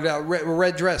Joel,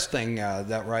 red dress thing.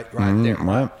 That right there.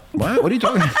 What? What are you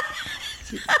talking about?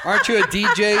 Aren't you a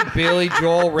DJ? Billy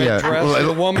Joel, red Yeah. dress. Well,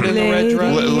 The woman in the red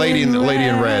dress. Lady in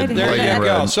red. There Lady you in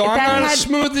go. red. So I'm That not had- as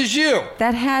smooth as you.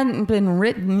 That hadn't been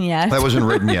written yet. That wasn't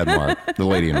written yet, Mark. The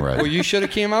Lady in red. Well, you should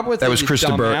have came up with That it, was you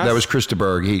Krista Berg. dumbass. That was Krista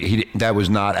Berg. He that was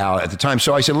not out at the time.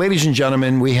 So I said, ladies and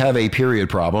gentlemen, we have a period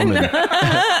problem,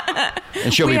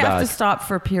 and she'll we be have back. to stop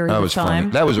for a period That was of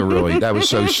time. funny. That was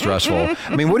so stressful.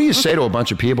 I mean, what do you say to a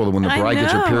bunch of people that when the I bride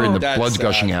gets her know. period and the That's blood's sad.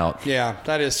 gushing out? Yeah,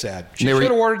 that is sad. She They were-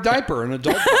 should have worn a diaper, an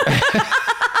adult.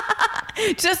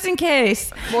 Just in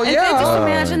case. Well, And yeah. just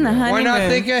imagine the honeymoon. Why not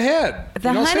think ahead?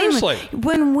 The no, honeymoon. seriously.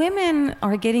 When women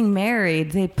are getting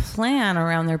married, they plan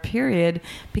around their period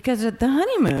because of the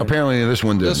honeymoon. Apparently, this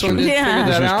one did. This one didn't Yeah. figure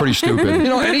This that was out. pretty stupid. You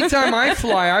know, anytime I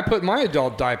fly, I put my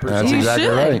adult diapers That's on. You exactly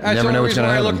should. right. You That's never the know only what's reason going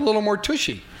why to I look happen. a little more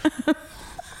tushy.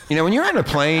 You know, when you're on a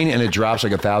plane and it drops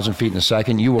like 1,000 feet in a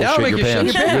second, you will That'll shit make your you shit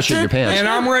pants. your You'll pants. shit your pants. And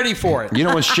I'm ready for it. You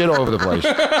don't want shit all over the place.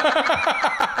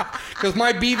 Because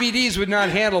my BVDs would not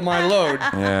handle my load.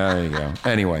 Yeah, there you go.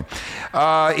 Anyway,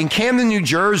 in Camden, New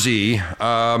Jersey,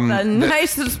 the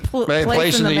nicest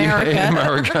place in the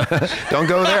America. Don't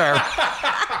go there.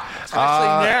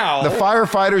 Especially now. The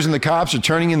firefighters and the cops are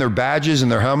turning in their badges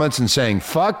and their helmets and saying,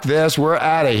 "Fuck this, we're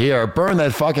out of here. Burn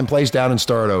that fucking place down and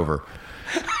start over."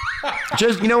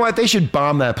 Just, you know what? They should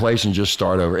bomb that place and just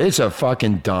start over. It's a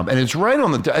fucking dump. And it's right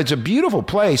on the, it's a beautiful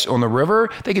place on the river.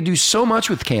 They could do so much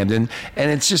with Camden, and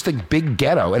it's just a big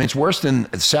ghetto. And it's worse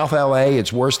than South LA.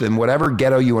 It's worse than whatever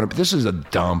ghetto you want to, this is a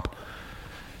dump.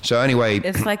 So anyway,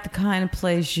 It's like the kind of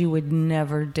place you would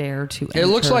never dare to enter. It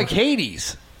looks like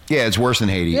Hades. yeah, it's worse than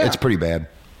Haiti. Yeah. It's pretty bad.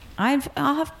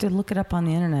 I'll have to look it up on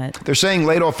the internet. They're saying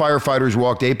laid-off firefighters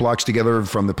walked 8 blocks together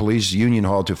from the police union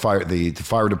hall to the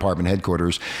fire department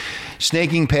headquarters,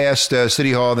 snaking past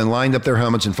City Hall, then lined up their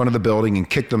helmets in front of the building and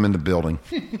kicked them in the building.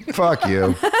 Fuck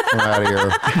you. I'm out of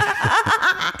here.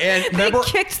 And They remember,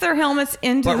 kicked their helmets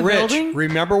into but the Rich, building.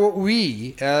 remember what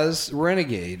we as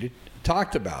Renegade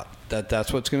talked about.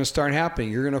 That's what's going to start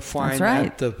happening. You're going to find That's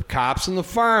right. that the cops and the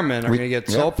firemen are going to get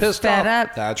so Yep. pissed Fed off.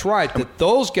 up. That's right. That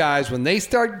those guys, when they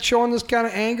start showing this kind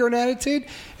of anger and attitude,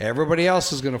 everybody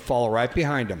else is going to follow right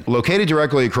behind them. Located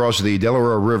directly across the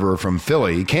Delaware River from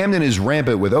Philly, Camden is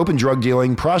rampant with open drug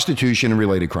dealing, prostitution, and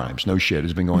related crimes. No shit.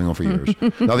 It's been going on for years.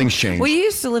 Nothing's changed. Well, you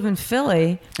used to live in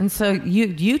Philly, and so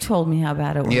you told me how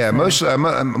bad it was. Yeah, there. most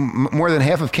more than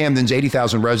half of Camden's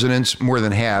 80,000 residents, more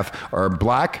than half, are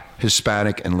black,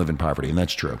 Hispanic, and live in poverty, and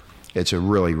that's true. It's a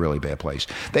really, really bad place.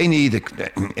 They need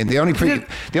and the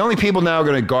only people now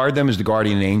going to guard them is the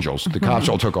guardian angels. The cops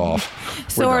all took off.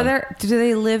 So We're are done. do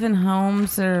they live in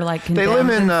homes that are like They condemned live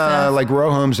in and stuff? like row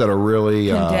homes that are really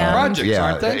Condemned? Projects, yeah,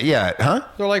 aren't they? Yeah, huh?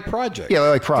 They're like projects. Yeah,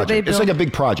 they're like project. they It's like a build-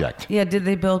 big project. Yeah, did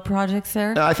they build projects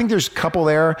there? I think there's a couple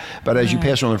there, but as you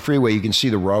pass on the freeway, you can see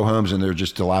the row homes, and they're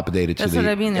just dilapidated. That's to the,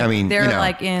 what I mean. you They're know,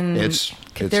 like in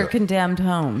they're a- condemned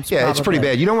homes. Yeah, it's pretty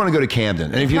probably. bad. You don't want to go to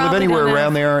Camden, and if you live Probably anywhere don't around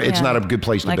have- there, it's yeah. not a good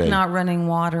place to like be. not running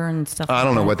water and stuff. I like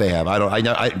don't know that. what they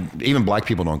have. Even black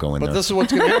people don't go in But there. this is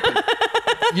what's going to happen.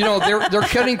 You know, they're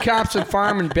cutting cops and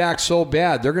firemen back so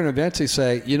bad, they're going to eventually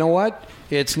say, you know what?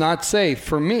 It's not safe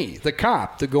for me, the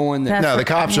cop, to go in there. That's No, the what-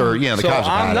 cops are. Yeah, the so cops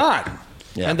are. I'm bad. not.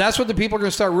 Yeah. And that's what the people are going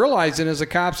to start realizing is the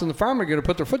cops and the firemen are going to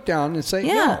put their foot down and say,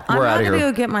 Yeah, no. I'm We're not outta going to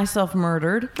here. go get myself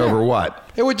murdered. Over what?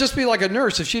 It would just be like a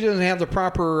nurse if she doesn't have the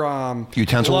proper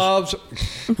Utensils? gloves.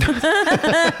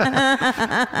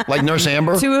 Like Nurse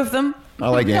Amber? 2 of them. I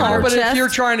like No, Amber. but if Chest. you're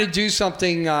trying to do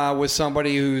something with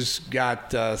somebody who's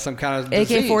got some kind of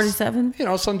disease, AK-47? you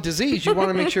know, some disease, you want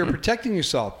to make sure you're protecting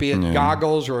yourself, be it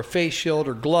goggles or a face shield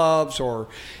or gloves or,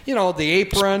 you know, the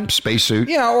apron. Spacesuit.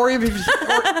 Yeah, or even,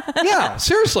 yeah,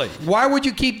 seriously. Why would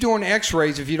you keep doing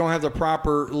x-rays if you don't have the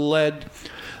proper lead?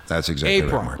 That's exactly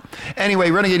Apron. right, Mark.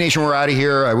 Anyway, Renegade Nation, we're out of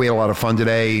here. We had a lot of fun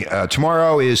today.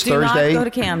 Tomorrow is Do not Thursday. go to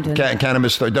Camden.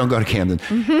 Cannabis. Don't go to Camden.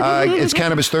 It's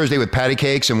Cannabis Thursday with Patty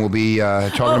Cakes, and we'll be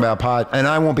talking about pot. And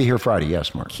I won't be here Friday.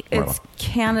 Yes, Mark. It's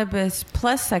cannabis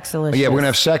plus sexalicious. Yeah, we're gonna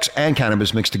have sex and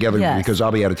cannabis mixed together Yes. because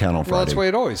I'll be out of town on Friday. Well, that's the way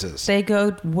it always is. They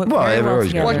go Well, very it well always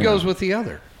together. goes. One goes with the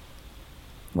other.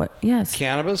 What? Yes.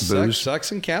 Cannabis, Booze.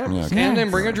 sex, and cannabis. Yeah. And then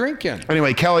Yes. bring a drink in.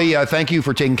 Anyway, Kelly, thank you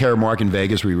for taking care of Mark in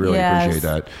Vegas. We really Yes. appreciate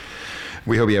that.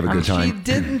 We hope you have a good She time.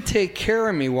 didn't take care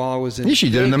of me while I was in Yeah, she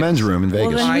did in the Vegas. men's room in Well,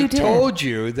 Vegas. then- I You did. told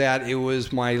you that it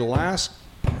was my last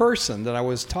person that I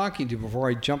was talking to before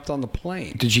I jumped on the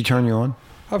plane. Did she turn you on?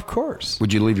 Of course.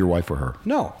 Would you leave your wife for her?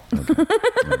 No.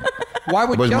 Why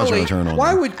would Wasn't much of a Kelly? turn on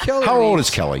Why there. would Kelly? How old is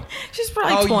Kelly? She's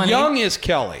probably How 20. young is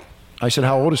Kelly? I said,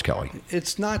 how old is Kelly?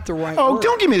 It's not the right Oh, word.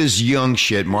 don't give me this young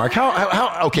shit, Mark.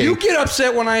 How okay. You get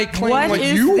upset when I claim what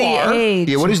is you the are. age?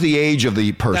 Yeah, what is the age of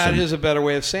the person? That is a better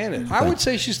way of saying it. I would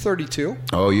say she's 32.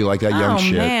 Oh, you like that young Oh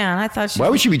shit. man, I thought she. Why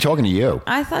would she be talking to you?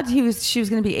 I thought she was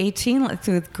going to be 18, like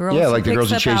with girls. Yeah, who like the girls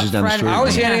picks that up chases down the out street. front. I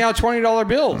was Yeah. handing out $20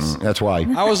 bills. That's why.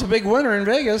 I was a big winner in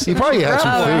Vegas. You probably had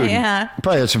some Oh, food. yeah. You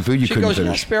probably had some food you She couldn't goes, "You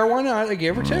finish. spare one?" I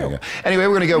gave her two. Anyway, we're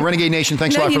going to go. Renegade Nation,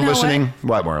 thanks No, a lot you for know listening.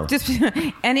 What, Marla? Just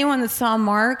anyone that saw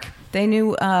Mark, they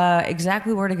knew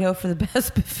exactly where to go for the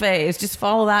best buffets. Just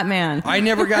follow that man. I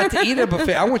never got to eat at a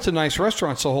buffet. I went to nice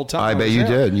restaurants the whole time. I bet was you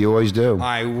there. did. You always do.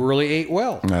 I really ate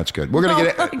well. That's good. We're going to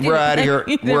No, get it. We're out of here.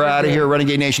 you We're never out of did. here.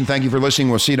 Renegade Nation, thank you for listening.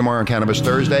 We'll see you tomorrow on Cannabis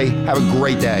Thursday. Have a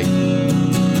great day.